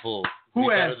people? Who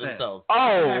be asked better themselves?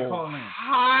 that?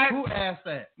 Hot. Who asked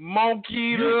that?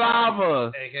 Monkey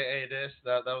Lava. AKA Dish.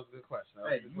 That was a good question.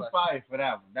 You fired for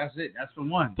that one. That's it. That's the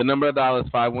one. The number of dial is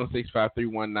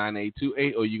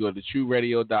 516-531-9828, or you go to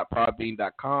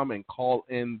trueradio.podbean.com and call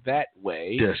in that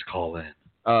way. Just call in.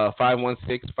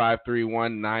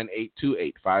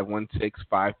 516-531-9828,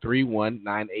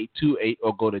 516-531-9828,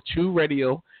 or go to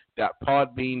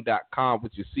trueradio.podbean.com,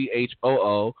 which is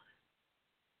CHOO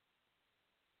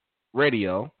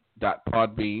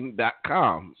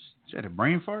radio.podbean.com. You had a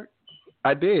brain fart?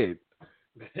 I did.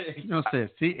 You don't say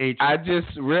CH. I just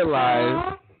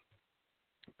realized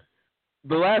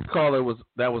the last caller was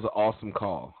an awesome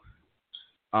call.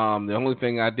 The only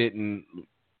thing I didn't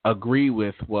agree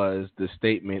with was the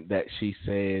statement that she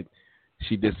said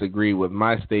she disagreed with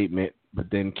my statement, but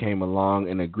then came along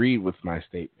and agreed with my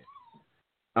statement.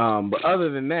 But other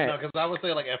than that, no, because I would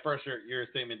say, like, at first your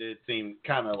statement did seem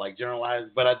kind of like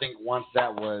generalized, but I think once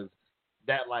that was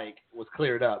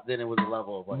cleared up, then it was a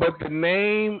level of like. But the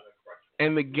name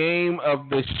and the game of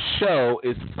the show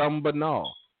is some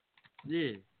banal.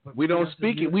 Yeah. We don't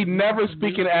speak it. We never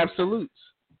speak in absolutes.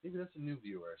 Maybe that's a new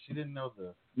viewer. She didn't know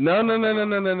the. No.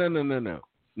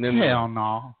 Hell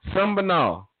no. Some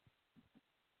banal.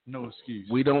 No excuse.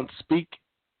 We don't speak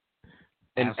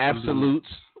in absolutes.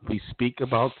 we speak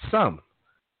about some.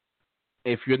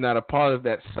 If you're not a part of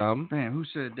that some, man, who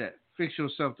said that? Fix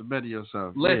yourself to better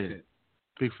yourself. Listen, yeah.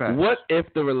 Big fact. What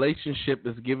if the relationship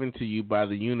is given to you by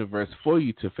the universe for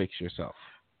you to fix yourself?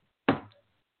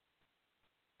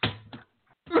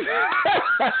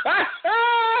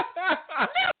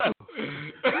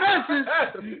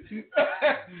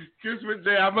 Christmas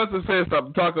Day, I must have said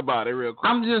something. Talk about it real quick.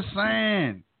 I'm just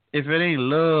saying, if it ain't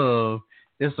love,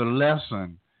 it's a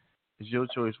lesson. It's your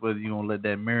choice whether you're going to let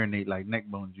that marinate like neck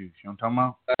bone juice. You know what I'm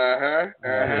talking about?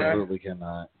 Absolutely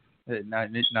cannot.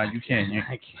 No, you can't. You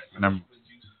can't.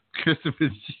 Christopher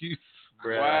juice.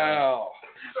 Wow.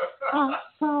 I'm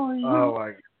sorry. Oh, my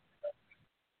God.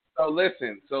 So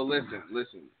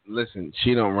listen.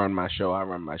 She don't run my show. I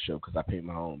run my show because I pay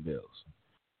my own bills.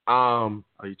 Are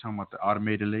you talking about the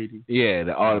automated lady? Yeah,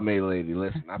 the automated lady.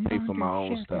 Listen, I pay for my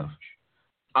own stuff.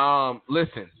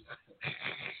 Listen.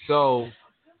 So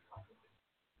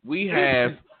we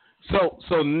have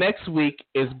so next week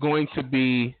is going to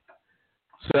be,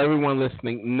 so everyone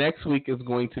listening, next week is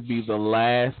going to be the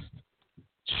last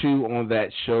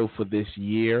Chew-On-That show for this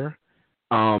year.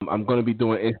 I'm going to be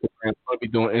doing Instagram. I'm going to be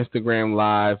doing Instagram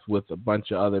Live with a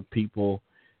bunch of other people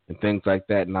and things like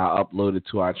that, and I'll upload it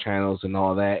to our channels and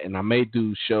all that. And I may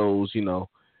do shows,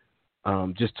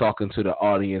 just talking to the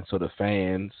audience or the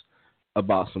fans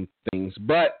about some things.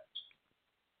 But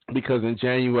because in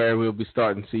January we'll be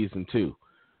starting season 2.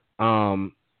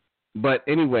 But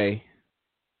anyway,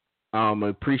 I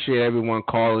appreciate everyone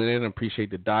calling in. I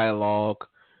appreciate the dialogue.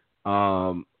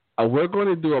 We're going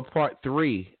to do a part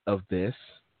 3 of this.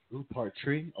 Ooh, part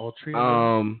 3? All 3?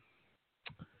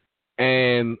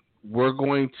 And we're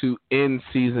going to end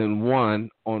season 1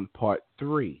 on part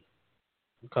 3.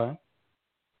 Okay.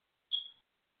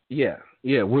 Yeah,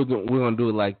 we're gonna do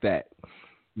it like that.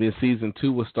 Then season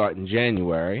 2 will start in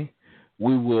January.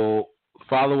 We will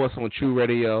follow us on True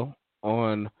Radio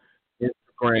on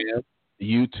Instagram,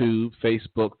 YouTube,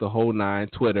 Facebook, the whole 9,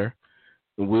 Twitter.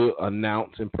 And we'll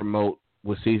announce and promote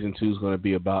what season 2 is going to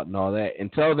be about and all that.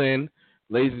 Until then,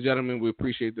 ladies and gentlemen, we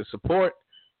appreciate the support.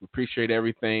 We appreciate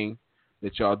everything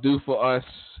that y'all do for us.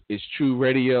 It's True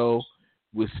Radio.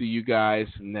 We'll see you guys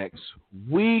next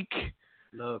week.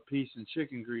 Love, peace, and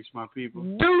chicken grease, my people.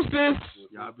 Deuces.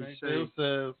 Y'all be safe.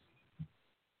 Deuces.